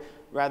forward?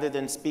 Rather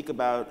than speak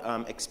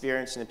about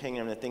experience and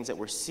opinion and the things that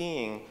we're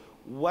seeing,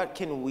 what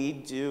can we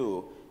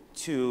do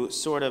to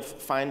sort of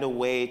find a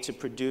way to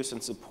produce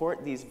and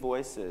support these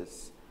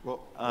voices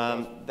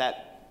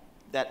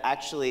that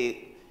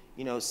actually,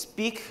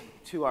 speak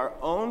to our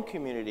own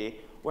community,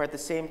 where at the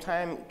same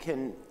time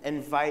can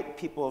invite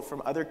people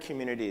from other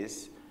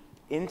communities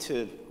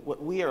into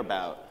what we are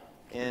about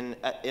in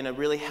a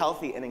really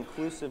healthy and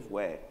inclusive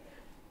way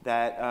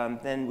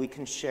that then we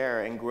can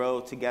share and grow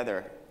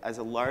together as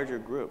a larger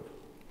group.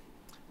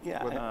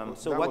 Yeah.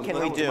 So what can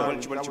we do?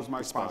 That was my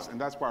response,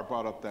 and that's why I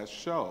brought up that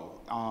show.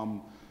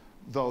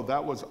 Though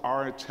that was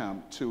our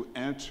attempt to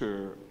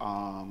enter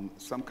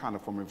some kind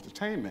of form of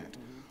entertainment,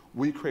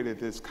 we created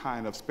this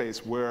kind of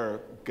space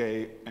where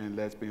gay and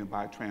lesbian,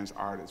 bi, trans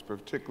artists,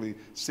 particularly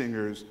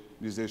singers,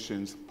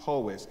 musicians,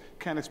 poets,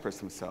 can express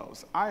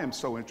themselves. I am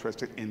so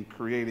interested in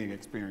creating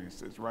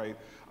experiences, right?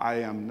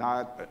 I'm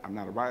not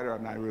a writer,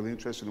 I'm not really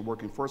interested in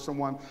working for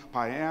someone, but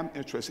I am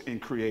interested in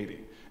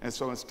creating. And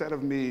so instead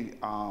of me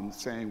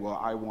saying, well,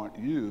 I want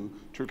you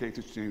to create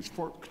this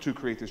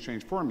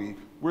change for me,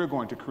 we're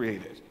going to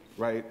create it.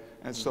 Right?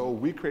 And so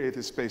we created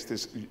this space,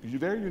 this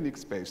very unique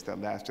space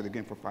that lasted,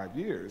 again, for 5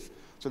 years,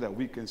 so that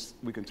we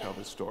can tell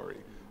the story.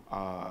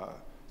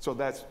 So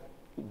that's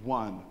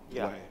one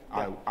way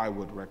I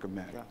would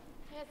recommend.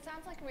 It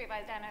sounds like we've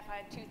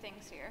identified two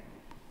things here.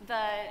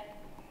 The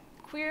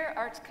queer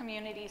arts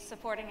community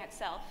supporting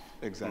itself.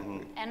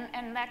 Exactly.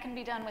 And that can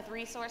be done with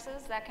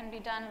resources, that can be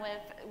done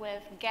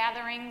with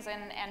gatherings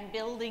and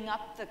building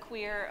up the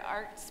queer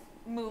arts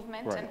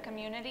movement and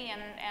community,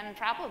 and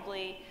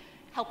probably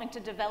helping to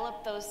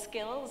develop those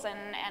skills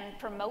and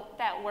promote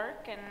that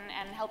work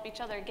and help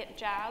each other get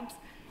jobs.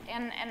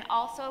 And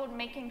also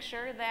making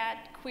sure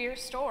that queer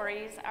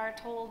stories are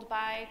told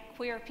by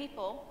queer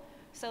people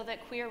so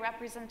that queer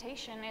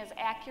representation is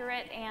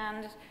accurate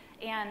and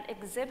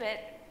exhibit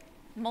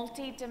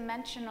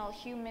multi-dimensional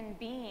human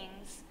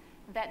beings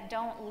that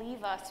don't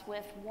leave us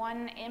with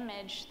one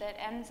image that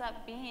ends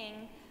up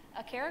being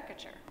a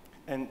caricature.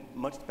 And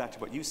much back to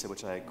what you said,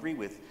 which I agree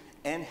with,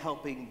 and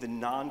helping the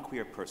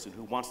non-queer person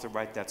who wants to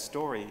write that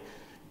story.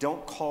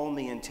 Don't call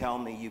me and tell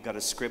me you've got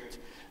a script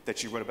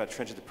that you wrote about a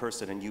transgender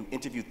person and you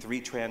interviewed 3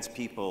 trans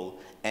people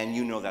and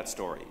you know that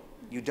story.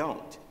 You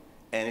don't.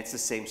 And it's the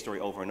same story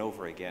over and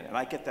over again. And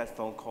I get that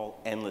phone call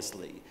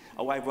endlessly.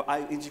 Oh,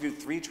 I interviewed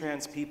 3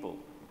 trans people.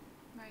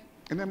 Right.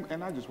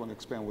 And I just want to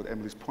expand with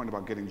Emily's point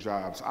about getting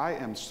jobs. I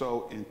am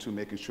so into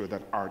making sure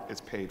that art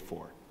is paid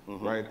for,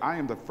 right? I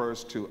am the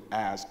first to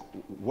ask,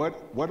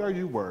 what are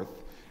you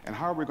worth? And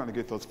how are we going to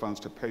get those funds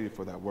to pay you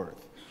for that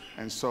worth?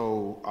 And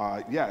so,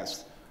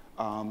 yes,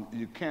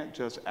 you can't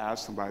just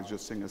ask somebody to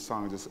just sing a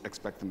song and just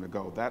expect them to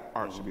go. That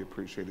art should be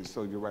appreciated.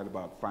 So you're right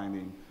about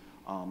finding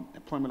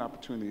employment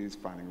opportunities,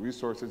 finding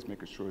resources,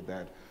 making sure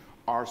that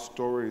our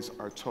stories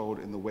are told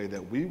in the way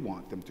that we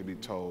want them to be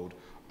told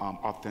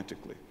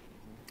authentically.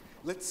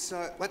 Let's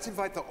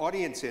invite the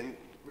audience in.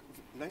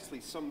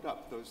 Nicely summed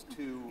up, those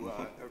two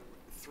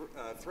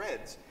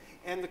threads.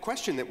 And the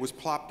question that was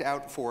plopped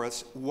out for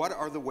us, what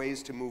are the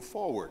ways to move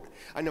forward?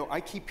 I know I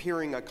keep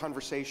hearing a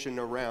conversation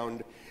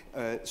around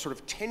sort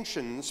of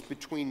tensions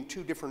between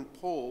two different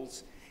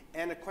poles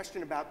and a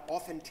question about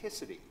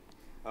authenticity.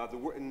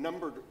 A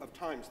number of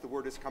times the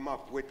word has come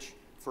up, which,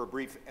 for a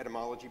brief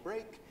etymology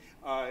break,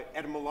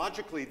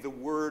 etymologically the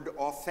word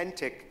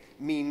authentic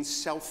means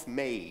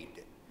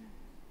self-made,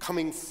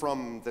 coming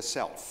from the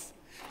self.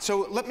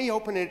 So let me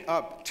open it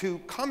up to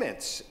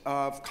comments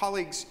of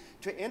colleagues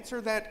to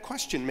answer that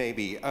question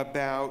maybe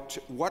about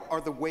what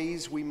are the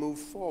ways we move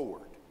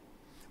forward.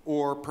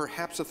 Or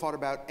perhaps a thought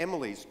about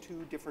Emily's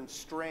two different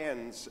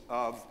strands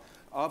of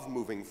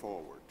moving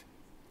forward.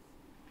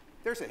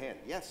 There's a hand,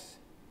 yes.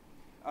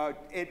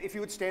 If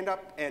you would stand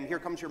up, and here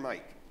comes your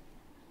mic.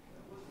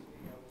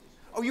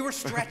 Oh, you were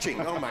stretching,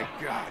 oh my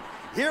God.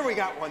 Here we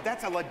got one,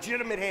 that's a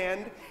legitimate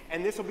hand,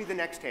 and this will be the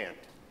next hand.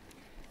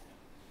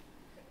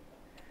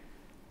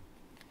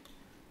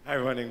 Hi,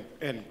 everyone,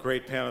 and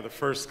great panel. The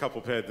first couple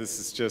panels, this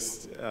is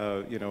just,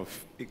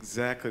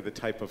 exactly the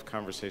type of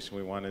conversation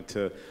we wanted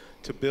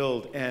to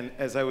build. And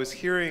as I was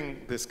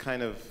hearing this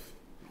kind of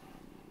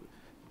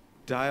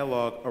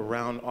dialogue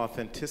around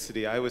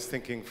authenticity, I was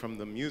thinking from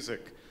the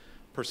music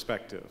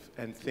perspective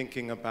and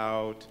thinking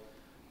about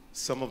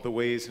some of the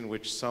ways in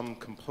which some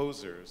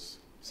composers,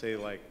 say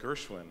like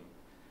Gershwin,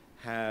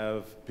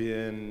 have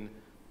been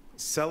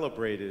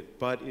celebrated,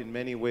 but in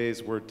many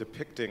ways were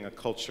depicting a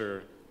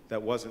culture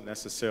that wasn't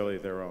necessarily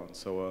their own.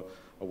 So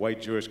a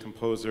white Jewish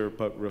composer,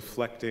 but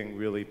reflecting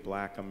really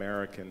Black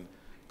American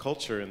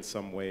culture in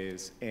some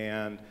ways,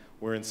 and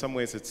where in some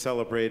ways it's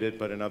celebrated,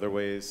 but in other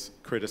ways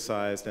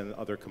criticized, and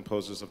other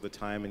composers of the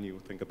time, and you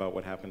think about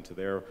what happened to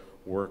their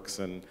works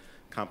and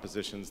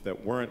compositions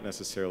that weren't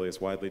necessarily as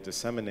widely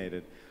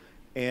disseminated.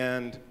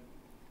 And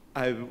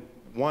I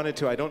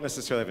don't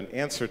necessarily have an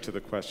answer to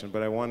the question,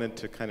 but I wanted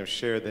to kind of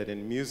share that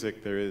in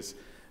music there is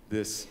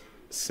this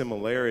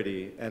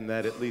similarity, and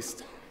that at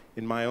least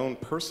in my own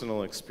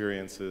personal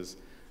experiences,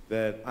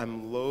 that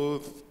I'm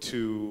loath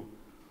to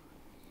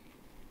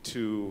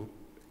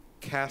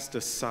cast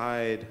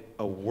aside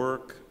a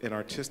work, an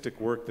artistic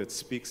work that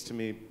speaks to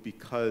me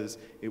because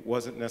it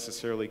wasn't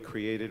necessarily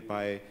created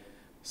by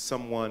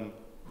someone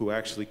who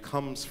actually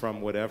comes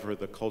from whatever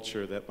the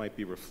culture that might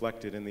be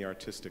reflected in the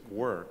artistic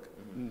work.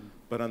 Mm-hmm.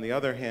 But on the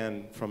other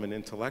hand, from an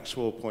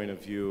intellectual point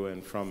of view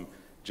and from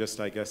just,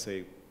 I guess,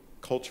 a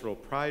cultural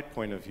pride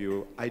point of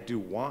view, I do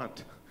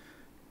want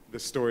the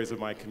stories of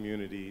my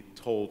community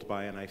told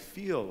by, and I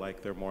feel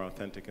like they're more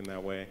authentic in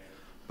that way.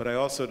 But I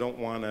also don't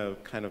want to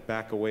kind of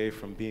back away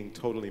from being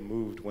totally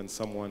moved when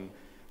someone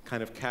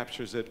kind of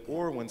captures it,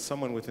 or when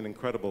someone with an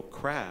incredible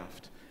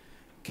craft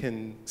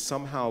can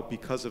somehow,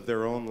 because of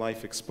their own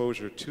life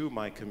exposure to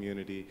my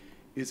community,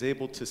 is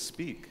able to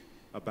speak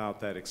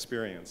about that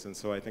experience. And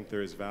so I think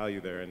there is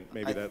value there, and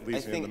maybe that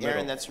leaves me in the middle. I think,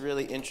 Aaron, that's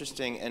really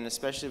interesting, and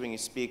especially when you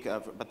speak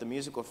about the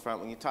musical front,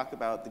 when you talk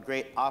about the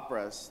great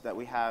operas that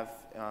we have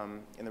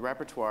in the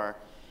repertoire.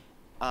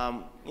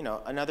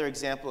 Another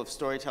example of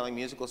storytelling,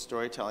 musical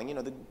storytelling,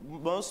 the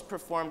most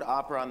performed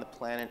opera on the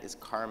planet is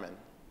Carmen,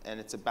 and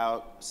it's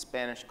about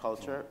Spanish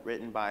culture,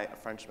 written by a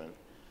Frenchman,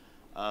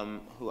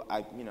 who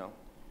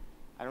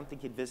I don't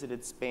think he'd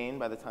visited Spain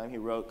by the time he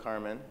wrote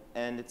Carmen,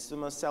 and it's the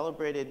most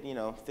celebrated,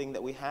 thing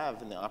that we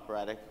have in the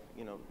operatic,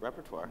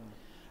 repertoire.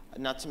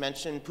 Not to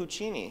mention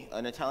Puccini,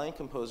 an Italian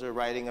composer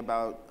writing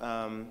about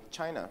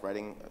China,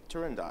 writing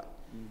Turandot.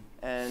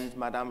 And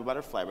Madame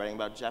Butterfly writing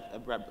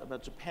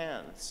about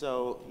Japan.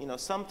 So,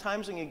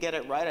 sometimes when you get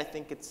it right, I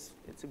think it's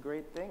a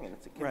great thing, and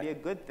it can be a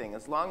good thing,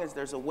 as long as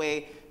there's a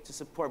way to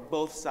support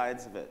both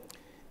sides of it.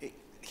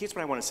 Here's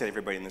what I want to say to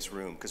everybody in this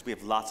room, because we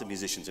have lots of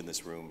musicians in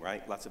this room,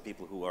 right? Lots of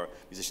people who are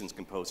musicians,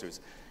 composers.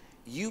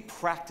 You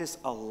practice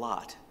a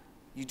lot.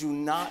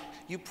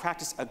 You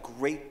practice a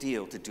great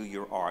deal to do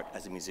your art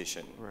as a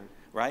musician,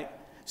 right?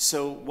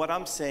 So what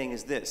I'm saying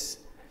is this.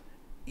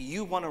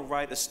 You want to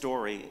write a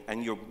story,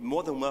 and you're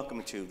more than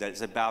welcome to, that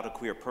is about a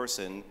queer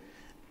person.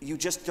 You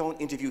just don't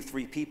interview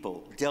 3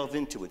 people. Delve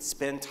into it,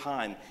 spend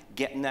time,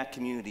 get in that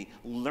community,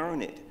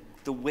 learn it.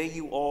 The way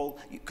you all,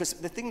 because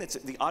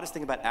the oddest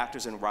thing about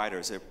actors and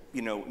writers,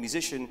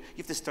 musician, you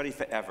have to study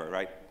forever,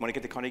 right? When I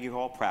get to Carnegie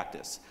Hall,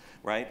 practice,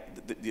 right?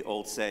 The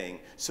old saying.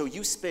 So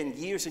you spend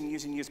years and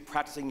years and years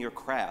practicing your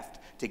craft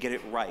to get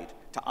it right,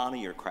 to honor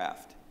your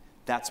craft.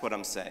 That's what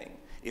I'm saying.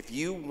 If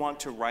you want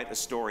to write a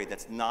story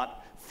that's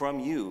not from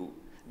you,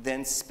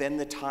 then spend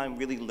the time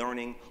really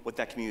learning what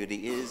that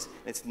community is.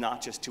 It's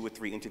not just 2 or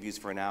 3 interviews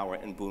for an hour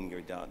and boom,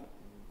 you're done.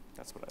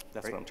 That's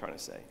what I'm trying to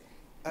say.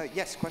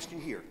 Yes, question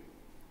here.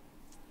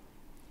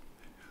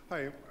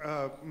 Hi,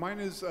 mine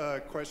is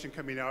a question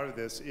coming out of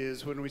this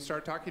is when we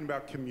start talking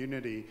about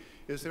community,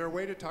 is there a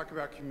way to talk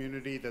about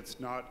community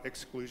that's not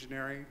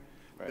exclusionary?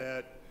 Right.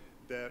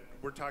 That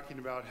we're talking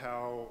about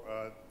how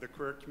the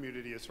queer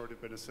community has sort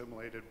of been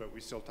assimilated, but we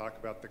still talk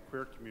about the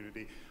queer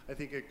community. I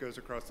think it goes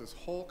across this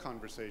whole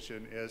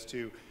conversation as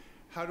to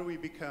how do we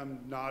become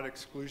not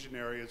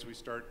exclusionary as we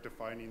start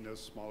defining those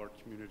smaller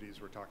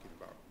communities we're talking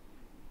about?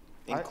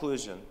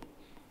 Inclusion.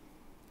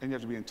 And you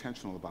have to be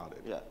intentional about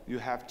it. Yeah. You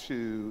have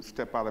to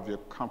step out of your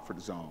comfort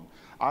zone.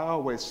 I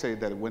always say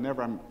that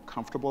whenever I'm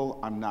comfortable,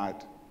 I'm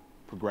not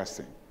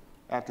progressing.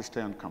 I have to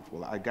stay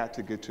uncomfortable. I got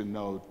to get to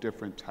know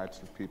different types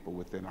of people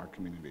within our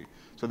community.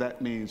 So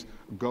that means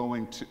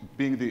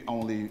being the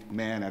only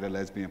man at a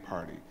lesbian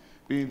party,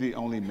 being the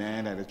only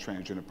man at a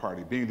transgender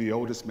party, being the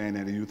oldest man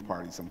at a youth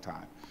party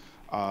sometime.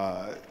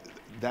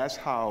 That's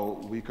how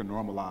we can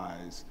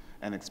normalize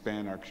and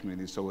expand our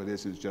community so it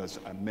isn't just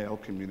a male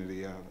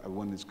community, a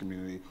women's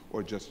community,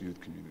 or just a youth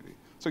community.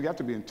 So you have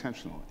to be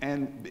intentional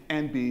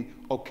and be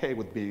okay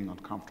with being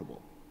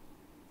uncomfortable.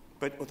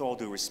 But with all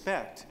due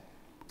respect,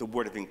 the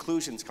word of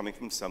inclusion is coming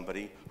from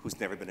somebody who's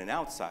never been an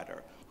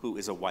outsider, who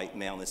is a white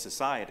male in this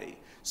society.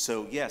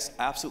 So yes,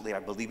 absolutely, I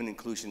believe in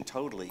inclusion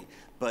totally,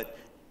 but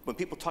when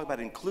people talk about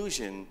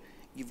inclusion,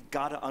 you've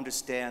got to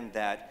understand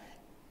that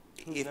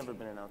Who's never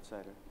been an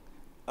outsider?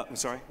 I'm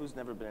sorry? Who's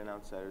never been an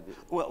outsider?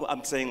 Well,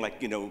 I'm saying,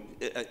 like, you know,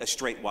 a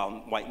straight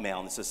white male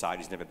in the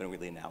society has never been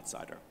really an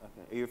outsider.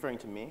 Okay. Are you referring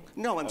to me?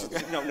 No, I'm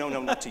just, no,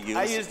 not to you.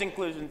 I used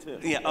inclusion too.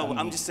 Yeah,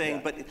 I'm just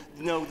saying, but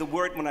no, the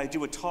word, when I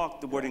do a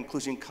talk, the word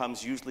inclusion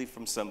comes usually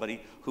from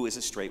somebody who is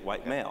a straight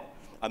white male.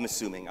 I'm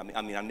assuming. I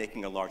mean, I'm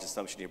making a large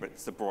assumption here, but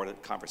it's the broader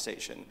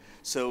conversation.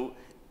 So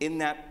in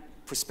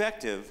that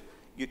perspective,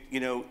 you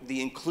know,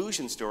 the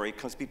inclusion story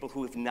comes from people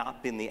who have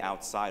not been the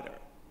outsider.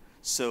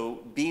 So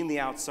being the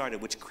outsider,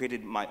 which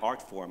created my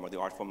art form, or the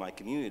art form of my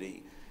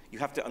community, you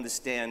have to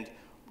understand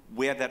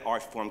where that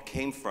art form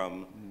came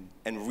from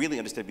and really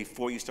understand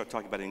before you start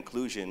talking about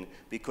inclusion,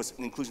 because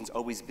inclusion's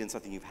always been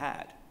something you've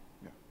had,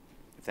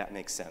 if that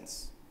makes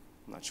sense.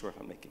 I'm not sure if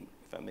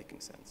I'm making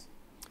sense.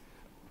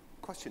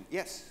 Question,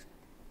 yes.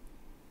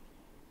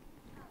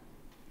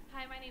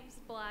 Hi, my name's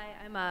Bly.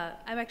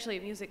 I'm actually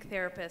a music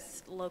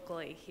therapist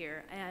locally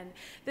here, and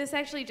this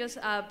actually just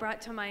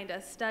brought to mind a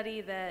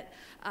study that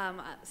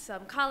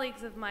some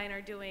colleagues of mine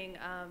are doing,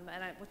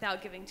 and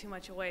without giving too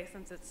much away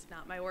since it's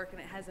not my work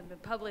and it hasn't been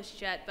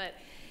published yet, but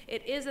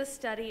it is a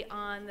study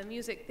on the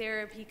music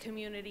therapy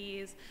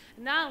community's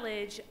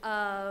knowledge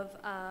of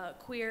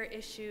queer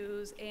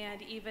issues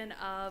and even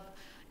of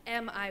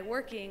am I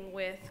working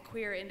with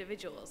queer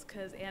individuals?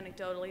 Because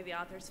anecdotally, the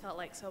authors felt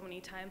like so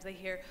many times they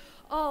hear,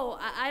 oh,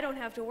 I don't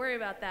have to worry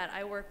about that.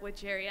 I work with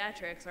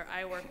geriatrics, or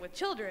I work with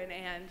children,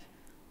 and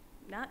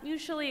not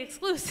mutually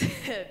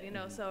exclusive, you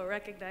know, so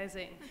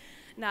recognizing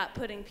not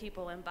putting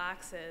people in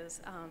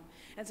boxes.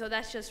 And so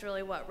that's just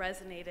really what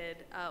resonated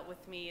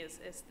with me is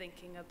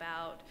thinking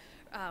about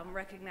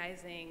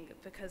recognizing,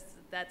 because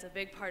that's a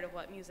big part of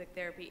what music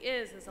therapy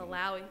is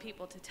allowing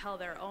people to tell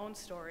their own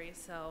stories.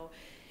 So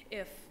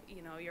if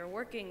you know you're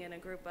working in a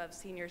group of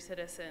senior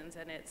citizens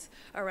and it's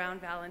around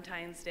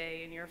Valentine's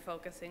Day and you're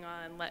focusing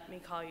on let me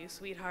call you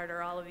sweetheart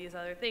or all of these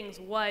other things,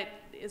 what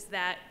is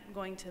that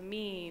going to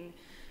mean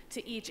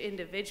to each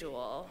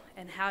individual,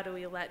 and how do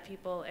we let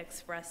people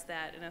express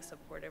that in a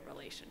supportive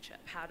relationship?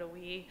 How do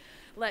we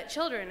let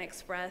children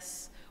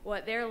express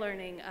what they're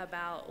learning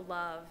about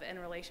love and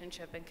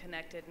relationship and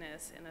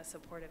connectedness in a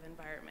supportive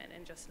environment,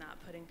 and just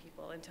not putting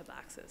people into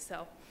boxes?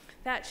 So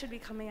that should be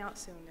coming out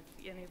soon if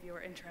any of you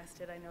are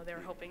interested. I know they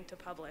were hoping to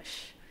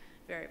publish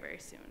very, very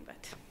soon,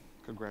 but.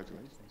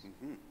 Congratulations.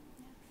 Mm-hmm.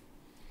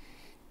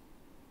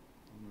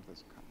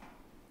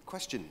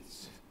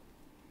 Questions?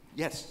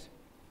 Yes.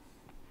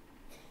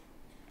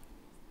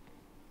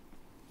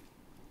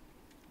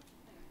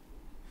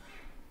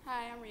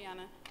 Hi, I'm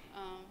Rihanna.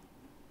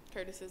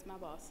 Curtis is my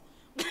boss.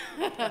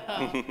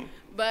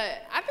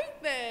 But I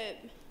think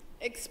that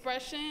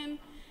expression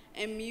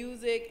and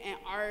music and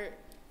art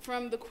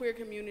from the queer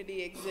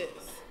community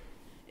exists.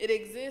 It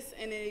exists,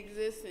 and it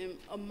exists in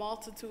a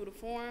multitude of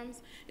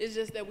forms. It's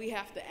just that we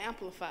have to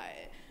amplify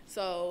it.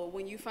 So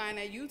when you find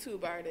a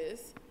YouTube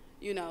artist,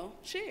 you know,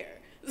 share.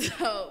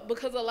 So,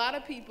 because a lot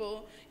of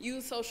people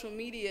use social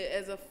media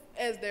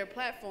as their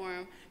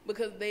platform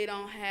because they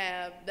don't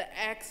have the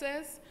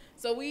access.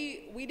 So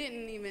we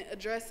didn't even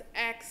address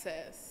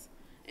access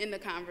in the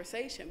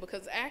conversation,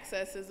 because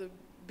access is a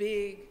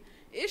big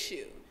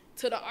issue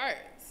to the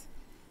arts.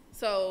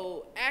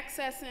 So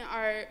accessing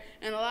art,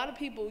 and a lot of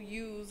people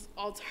use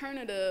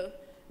alternative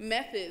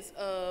methods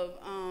of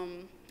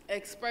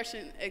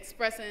expressing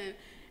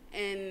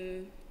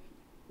and,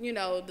 you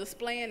know,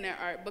 displaying their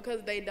art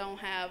because they don't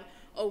have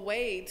a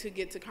way to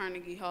get to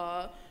Carnegie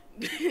Hall.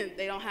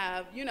 They don't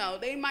have, you know,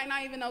 they might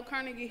not even know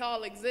Carnegie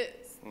Hall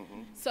exists.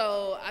 Mm-hmm.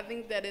 So I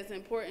think that it's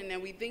important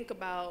that we think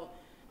about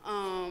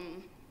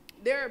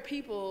there are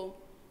people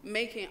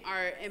making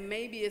art, and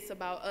maybe it's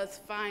about us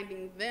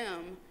finding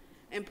them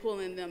and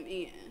pulling them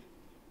in.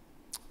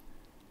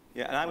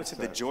 Yeah, and I would say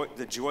the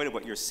joy to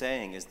what you're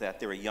saying is that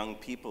there are young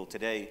people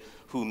today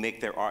who make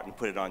their art and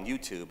put it on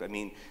YouTube. I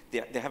mean, they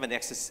have an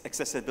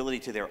accessibility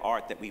to their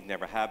art that we've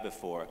never had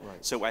before.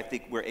 Right. So I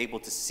think we're able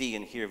to see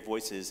and hear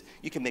voices.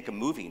 You can make a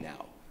movie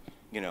now,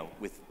 you know,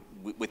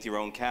 with your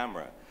own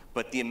camera.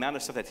 But the amount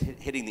of stuff that's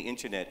hitting the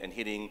internet and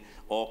hitting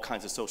all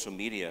kinds of social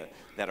media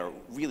that are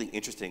really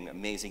interesting,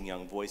 amazing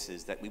young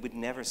voices that we would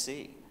never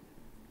see.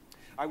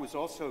 I was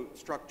also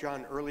struck,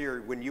 John,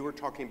 earlier when you were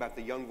talking about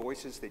the young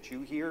voices that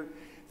you hear,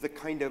 the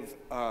kind of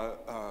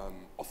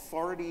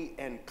authority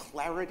and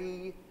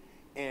clarity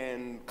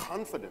and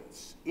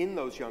confidence in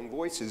those young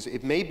voices,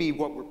 it may be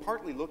what we're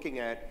partly looking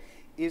at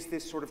is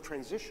this sort of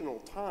transitional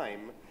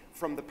time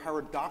from the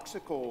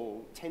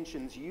paradoxical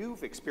tensions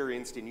you've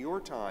experienced in your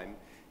time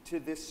to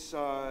this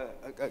a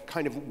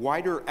kind of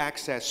wider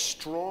access,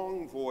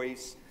 strong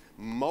voice,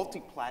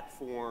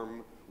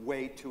 multi-platform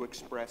way to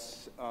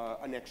express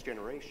a next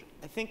generation.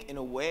 I think in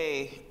a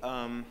way,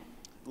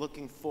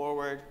 looking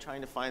forward,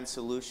 trying to find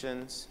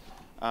solutions,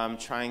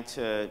 trying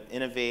to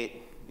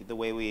innovate the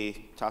way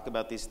we talk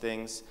about these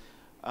things,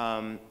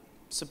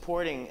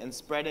 supporting and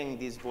spreading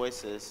these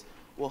voices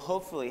will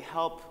hopefully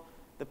help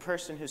the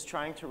person who's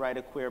trying to write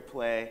a queer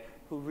play,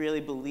 who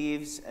really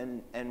believes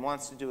and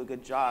wants to do a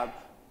good job,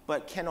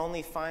 but can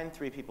only find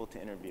 3 people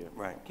to interview.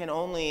 Right. Can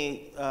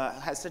only,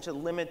 has such a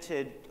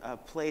limited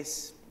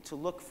place to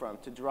look from,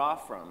 to draw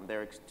from,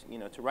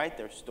 to write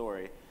their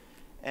story.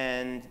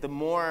 And the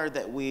more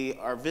that we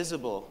are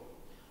visible,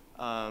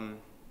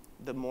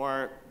 the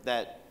more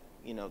that,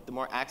 the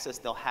more access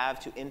they'll have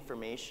to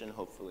information,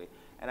 hopefully.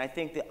 And I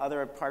think the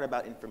other part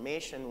about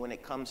information, when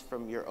it comes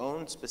from your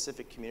own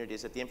specific community,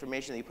 is that the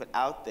information that you put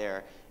out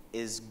there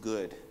is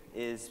good,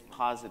 is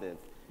positive,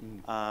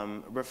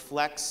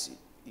 reflects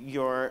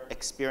your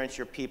experience,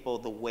 your people,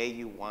 the way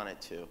you want it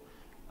to,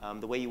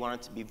 the way you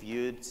want it to be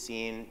viewed,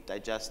 seen,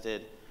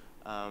 digested.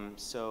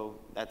 So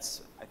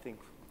that's, I think,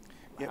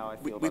 how I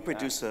feel about that. We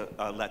produce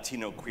a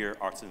Latino Queer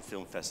Arts and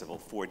Film Festival,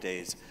 4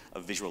 days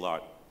of visual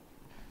art,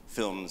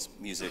 films,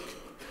 music,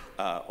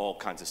 all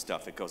kinds of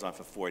stuff. It goes on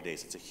for 4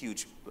 days. It's a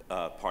huge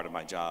part of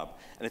my job.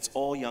 And it's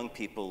all young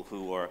people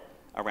who are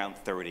around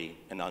 30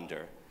 and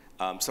under.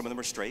 Some of them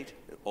are straight,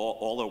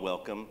 all are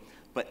welcome.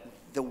 But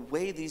the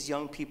way these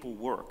young people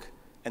work,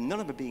 and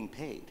none of them are being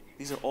paid.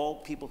 These are all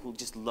people who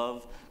just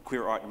love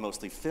queer art and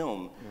mostly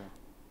film.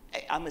 Yeah.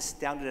 I'm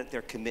astounded at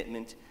their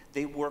commitment.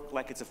 They work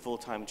like it's a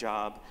full-time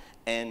job.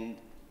 And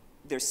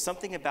there's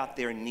something about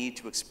their need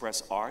to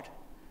express art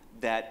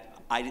that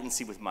I didn't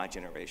see with my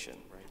generation.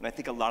 Right. And I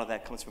think a lot of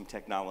that comes from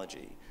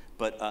technology.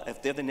 But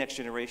if they're the next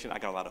generation, I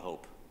got a lot of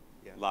hope.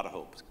 Yeah. A lot of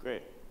hope. It's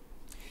great.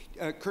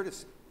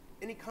 Curtis,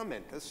 any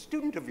comment? A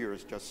student of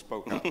yours just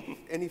spoke up.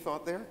 Any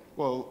thought there?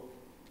 Well,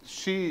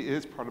 she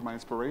is part of my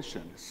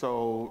inspiration.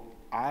 So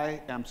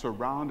I am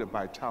surrounded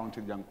by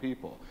talented young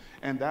people.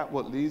 And that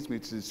what leads me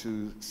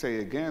to say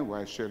again what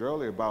I shared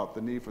earlier about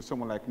the need for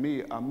someone like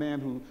me, a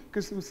man who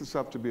considers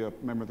himself to be a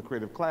member of the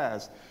creative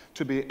class,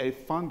 to be a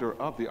funder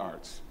of the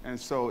arts. And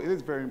so it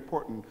is very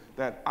important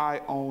that I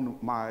own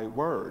my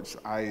words.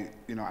 I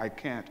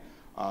can't,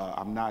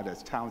 I'm not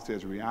as talented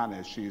as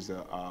Rihanna. She's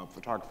a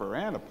photographer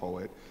and a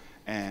poet,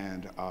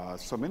 and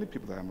so many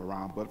people that I'm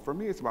around. But for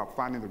me, it's about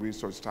finding the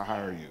resources to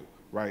hire you,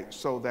 right?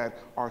 So that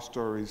our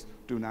stories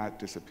do not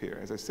disappear.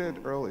 As I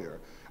said earlier,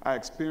 I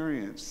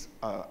experienced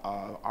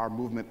our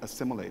movement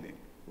assimilating,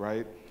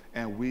 right?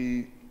 And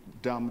we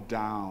dumbed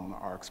down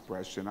our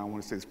expression. I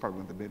want to say it's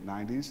probably in the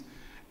mid-90s.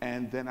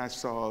 And then I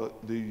saw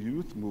the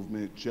youth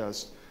movement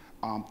just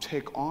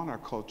take on our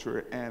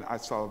culture, and I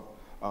saw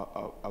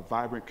a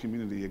vibrant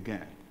community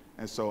again.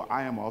 And so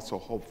I am also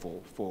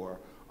hopeful for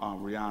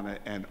Rihanna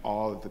and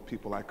all of the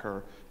people like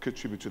her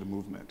contribute to the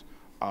movement.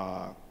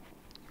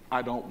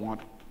 I don't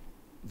want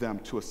them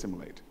to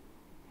assimilate,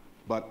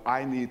 but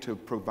I need to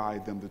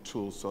provide them the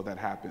tools so that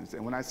happens.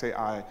 And when I say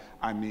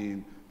I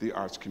mean the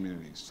arts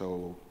community.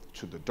 So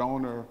to the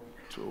donor,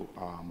 to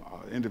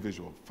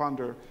individual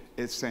funder,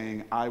 it's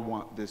saying I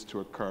want this to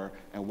occur,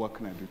 and what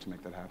can I do to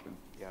make that happen?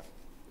 Yeah.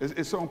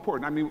 It's so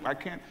important. I mean,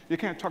 you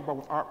can't talk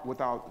about art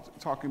without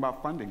talking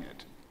about funding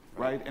it,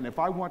 right? And if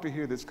I want to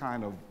hear this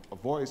kind of a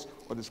voice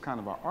or this kind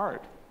of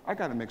art, I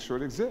got to make sure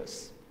it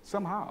exists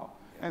somehow.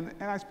 And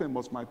I spend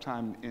most of my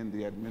time in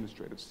the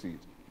administrative seat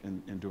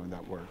in doing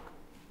that work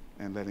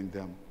and letting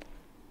them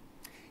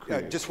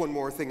create. Just one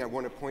more thing I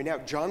want to point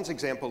out. John's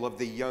example of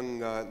the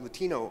Young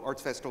Latino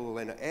Arts Festival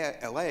in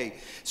LA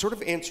sort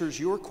of answers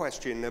your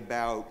question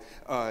about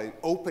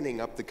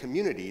opening up the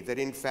community, that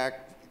in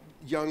fact,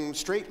 young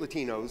straight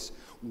Latinos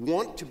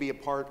want to be a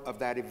part of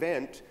that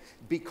event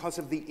because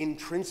of the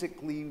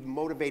intrinsically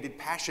motivated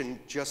passion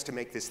just to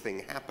make this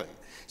thing happen.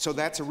 So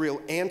that's a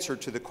real answer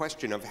to the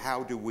question of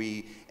how do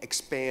we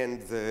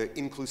expand the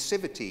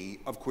inclusivity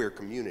of queer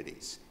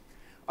communities.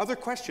 Other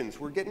questions?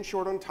 We're getting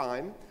short on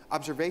time.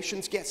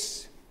 Observations?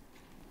 Yes.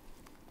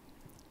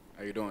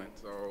 How you doing?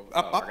 So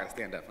up. I gotta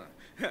stand up,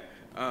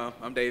 huh?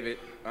 I'm David.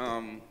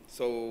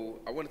 So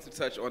I wanted to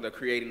touch on the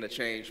creating the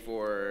change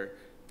for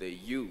the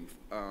youth.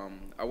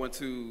 I want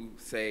to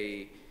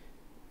say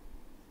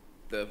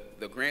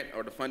the grant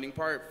or the funding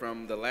part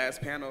from the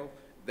last panel,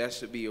 that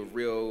should be a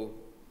real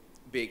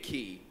big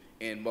key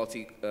in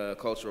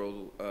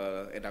multicultural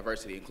and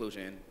diversity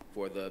inclusion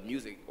for the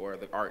music or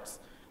the arts.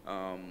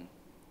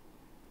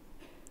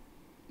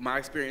 My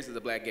experience as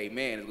a black gay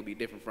man is gonna be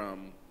different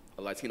from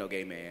a Latino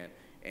gay man,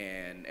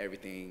 and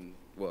everything,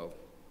 well,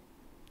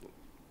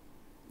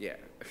 yeah,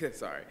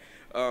 sorry.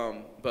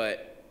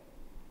 But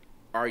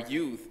our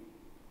youth,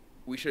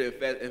 we should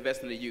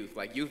invest in the youth.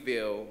 Like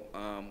Youthville,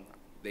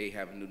 they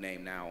have a new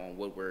name now on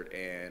Woodward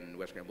and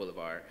West Grand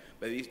Boulevard.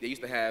 But they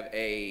used to have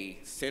a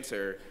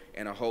center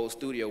and a whole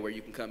studio where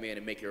you can come in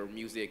and make your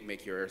music,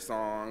 make your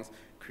songs,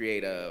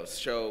 create a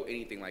show,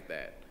 anything like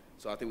that.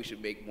 So I think we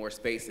should make more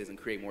spaces and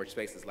create more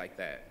spaces like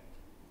that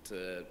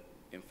to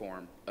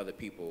inform other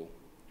people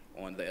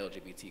on the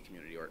LGBT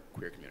community, or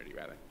queer community,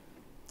 rather.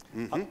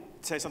 I'll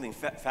tell you something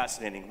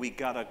fascinating. We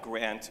got a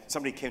grant.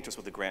 Somebody came to us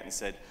with a grant and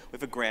said, we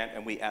have a grant,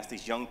 and we asked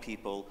these young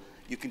people,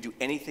 you can do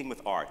anything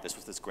with art. This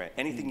was this grant.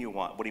 Anything you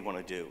want. What do you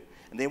want to do?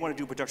 And they want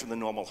to do production of the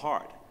normal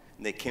heart.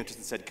 And they came to us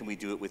and said, can we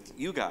do it with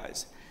you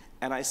guys?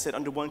 And I said,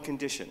 under one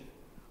condition.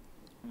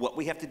 What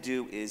we have to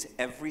do is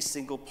every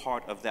single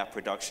part of that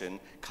production,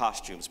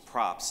 costumes,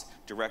 props,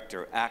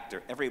 director,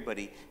 actor,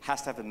 everybody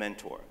has to have a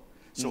mentor.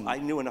 So I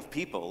knew enough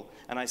people,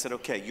 and I said,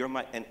 okay, you're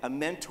and a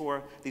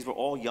mentor. These were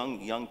all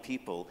young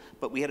people,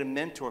 but we had a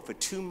mentor for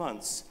 2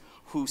 months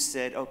who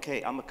said,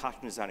 okay, I'm a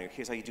costume designer.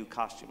 Here's how you do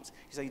costumes.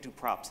 Here's how you do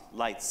props,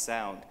 lights,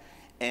 sound.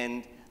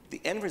 And the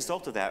end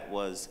result of that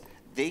was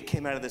they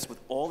came out of this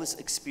with all this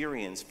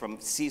experience from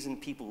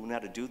seasoned people who know how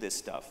to do this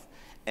stuff.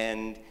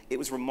 And it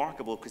was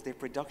remarkable because their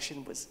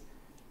production was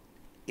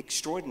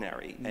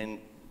extraordinary and,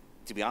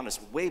 to be honest,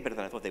 way better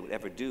than I thought they would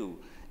ever do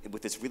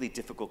with this really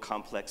difficult,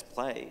 complex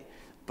play.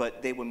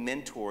 But they were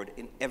mentored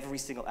in every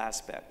single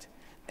aspect.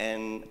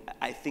 And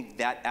I think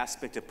that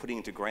aspect of putting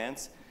into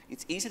grants,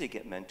 it's easy to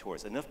get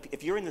mentors.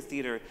 If you're in the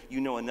theater,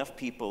 you know enough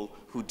people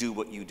who do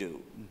what you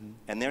do.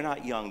 And they're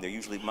not young, they're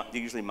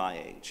usually my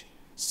age.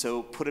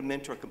 So put a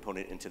mentor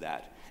component into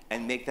that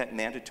and make that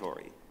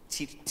mandatory.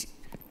 Teach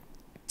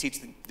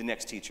the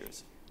next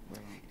teachers.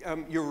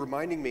 You're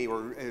reminding me,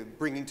 or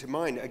bringing to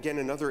mind, again,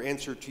 another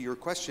answer to your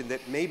question that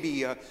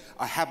maybe a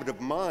habit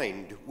of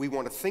mind we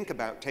want to think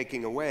about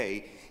taking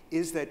away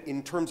is that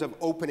in terms of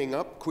opening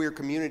up queer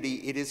community,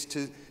 it is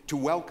to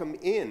welcome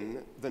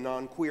in the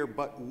non-queer,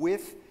 but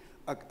with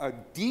a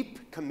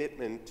deep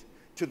commitment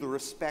to the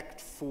respect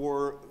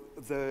for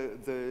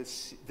the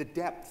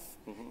depth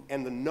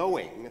and the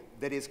knowing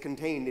that is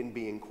contained in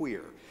being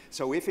queer.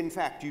 So if, in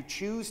fact, you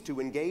choose to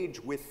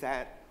engage with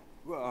that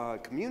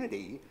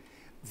community,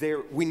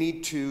 we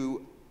need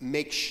to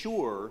make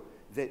sure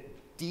that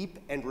deep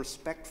and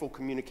respectful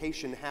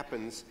communication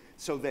happens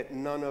so that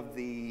none of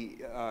the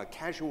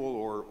casual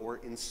or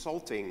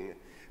insulting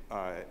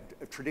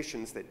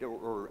traditions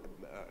or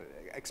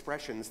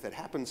expressions that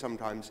happen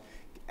sometimes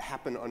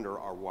happen under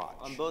our watch.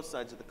 On both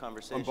sides of the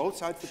conversation. On both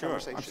sides of the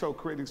conversation. So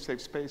creating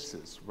safe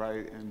spaces,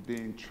 right, and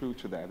being true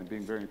to that and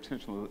being very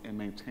intentional in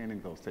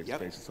maintaining those safe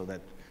spaces so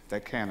that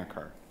that can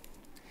occur.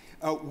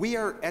 We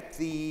are at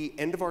the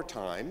end of our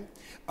time.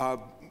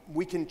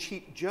 We can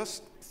cheat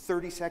just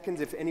 30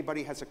 seconds if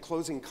anybody has a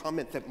closing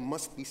comment that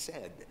must be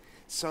said.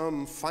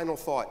 Some final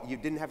thought you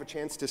didn't have a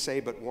chance to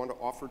say but want to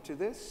offer to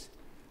this?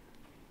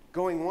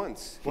 Going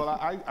once. Well,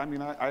 I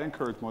mean, I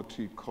encourage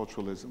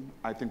multiculturalism.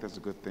 I think that's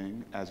a good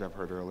thing, as I've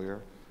heard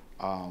earlier.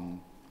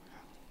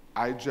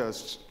 I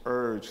just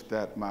urge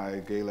that my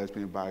gay,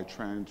 lesbian, bi,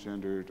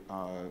 transgendered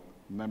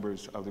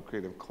members of the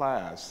creative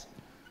class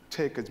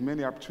take as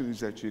many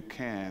opportunities that you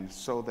can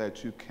so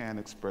that you can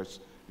express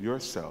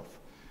yourself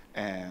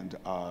and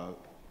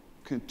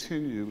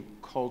continue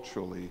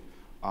culturally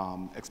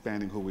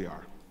expanding who we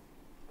are.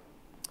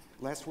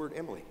 Last word,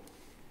 Emily.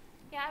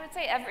 Yeah, I would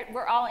say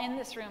we're all in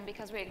this room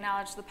because we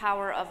acknowledge the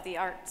power of the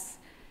arts.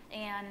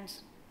 And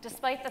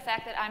despite the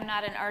fact that I'm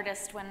not an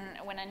artist,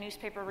 when a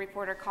newspaper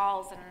reporter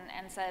calls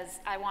and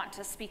says, I want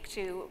to speak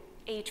to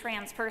a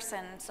trans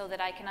person so that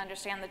I can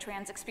understand the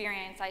trans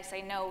experience, I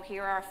say, no,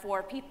 here are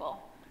 4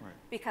 people. Right.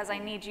 Because I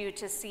need you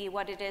to see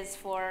what it is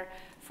for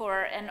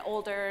an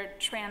older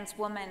trans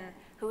woman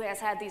who has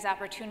had these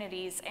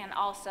opportunities, and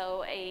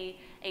also a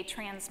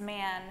trans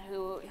man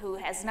who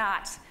has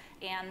not,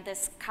 and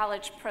this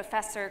college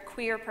professor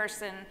queer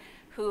person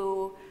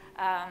who,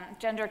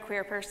 gender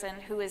queer person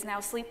who is now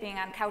sleeping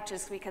on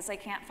couches because they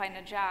can't find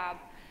a job.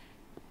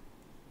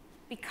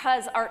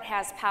 Because art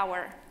has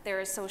power, there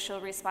is social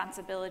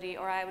responsibility,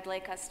 or I would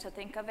like us to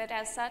think of it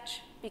as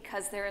such,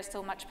 because there is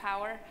so much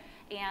power.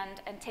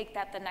 And take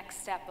that the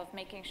next step of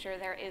making sure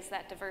there is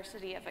that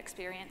diversity of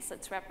experience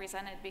that's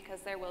represented,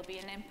 because there will be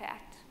an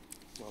impact.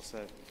 Well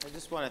said. I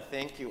just want to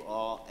thank you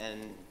all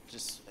and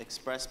just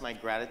express my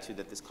gratitude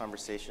that this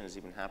conversation is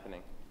even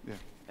happening. Yeah.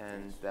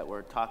 And that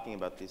we're talking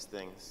about these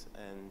things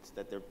and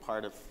that they're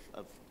part of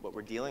what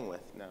we're dealing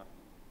with now.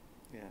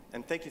 Yeah,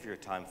 and thank you for your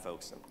time,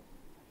 folks.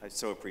 I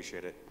so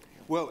appreciate it.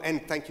 Well,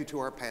 and thank you to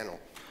our panel.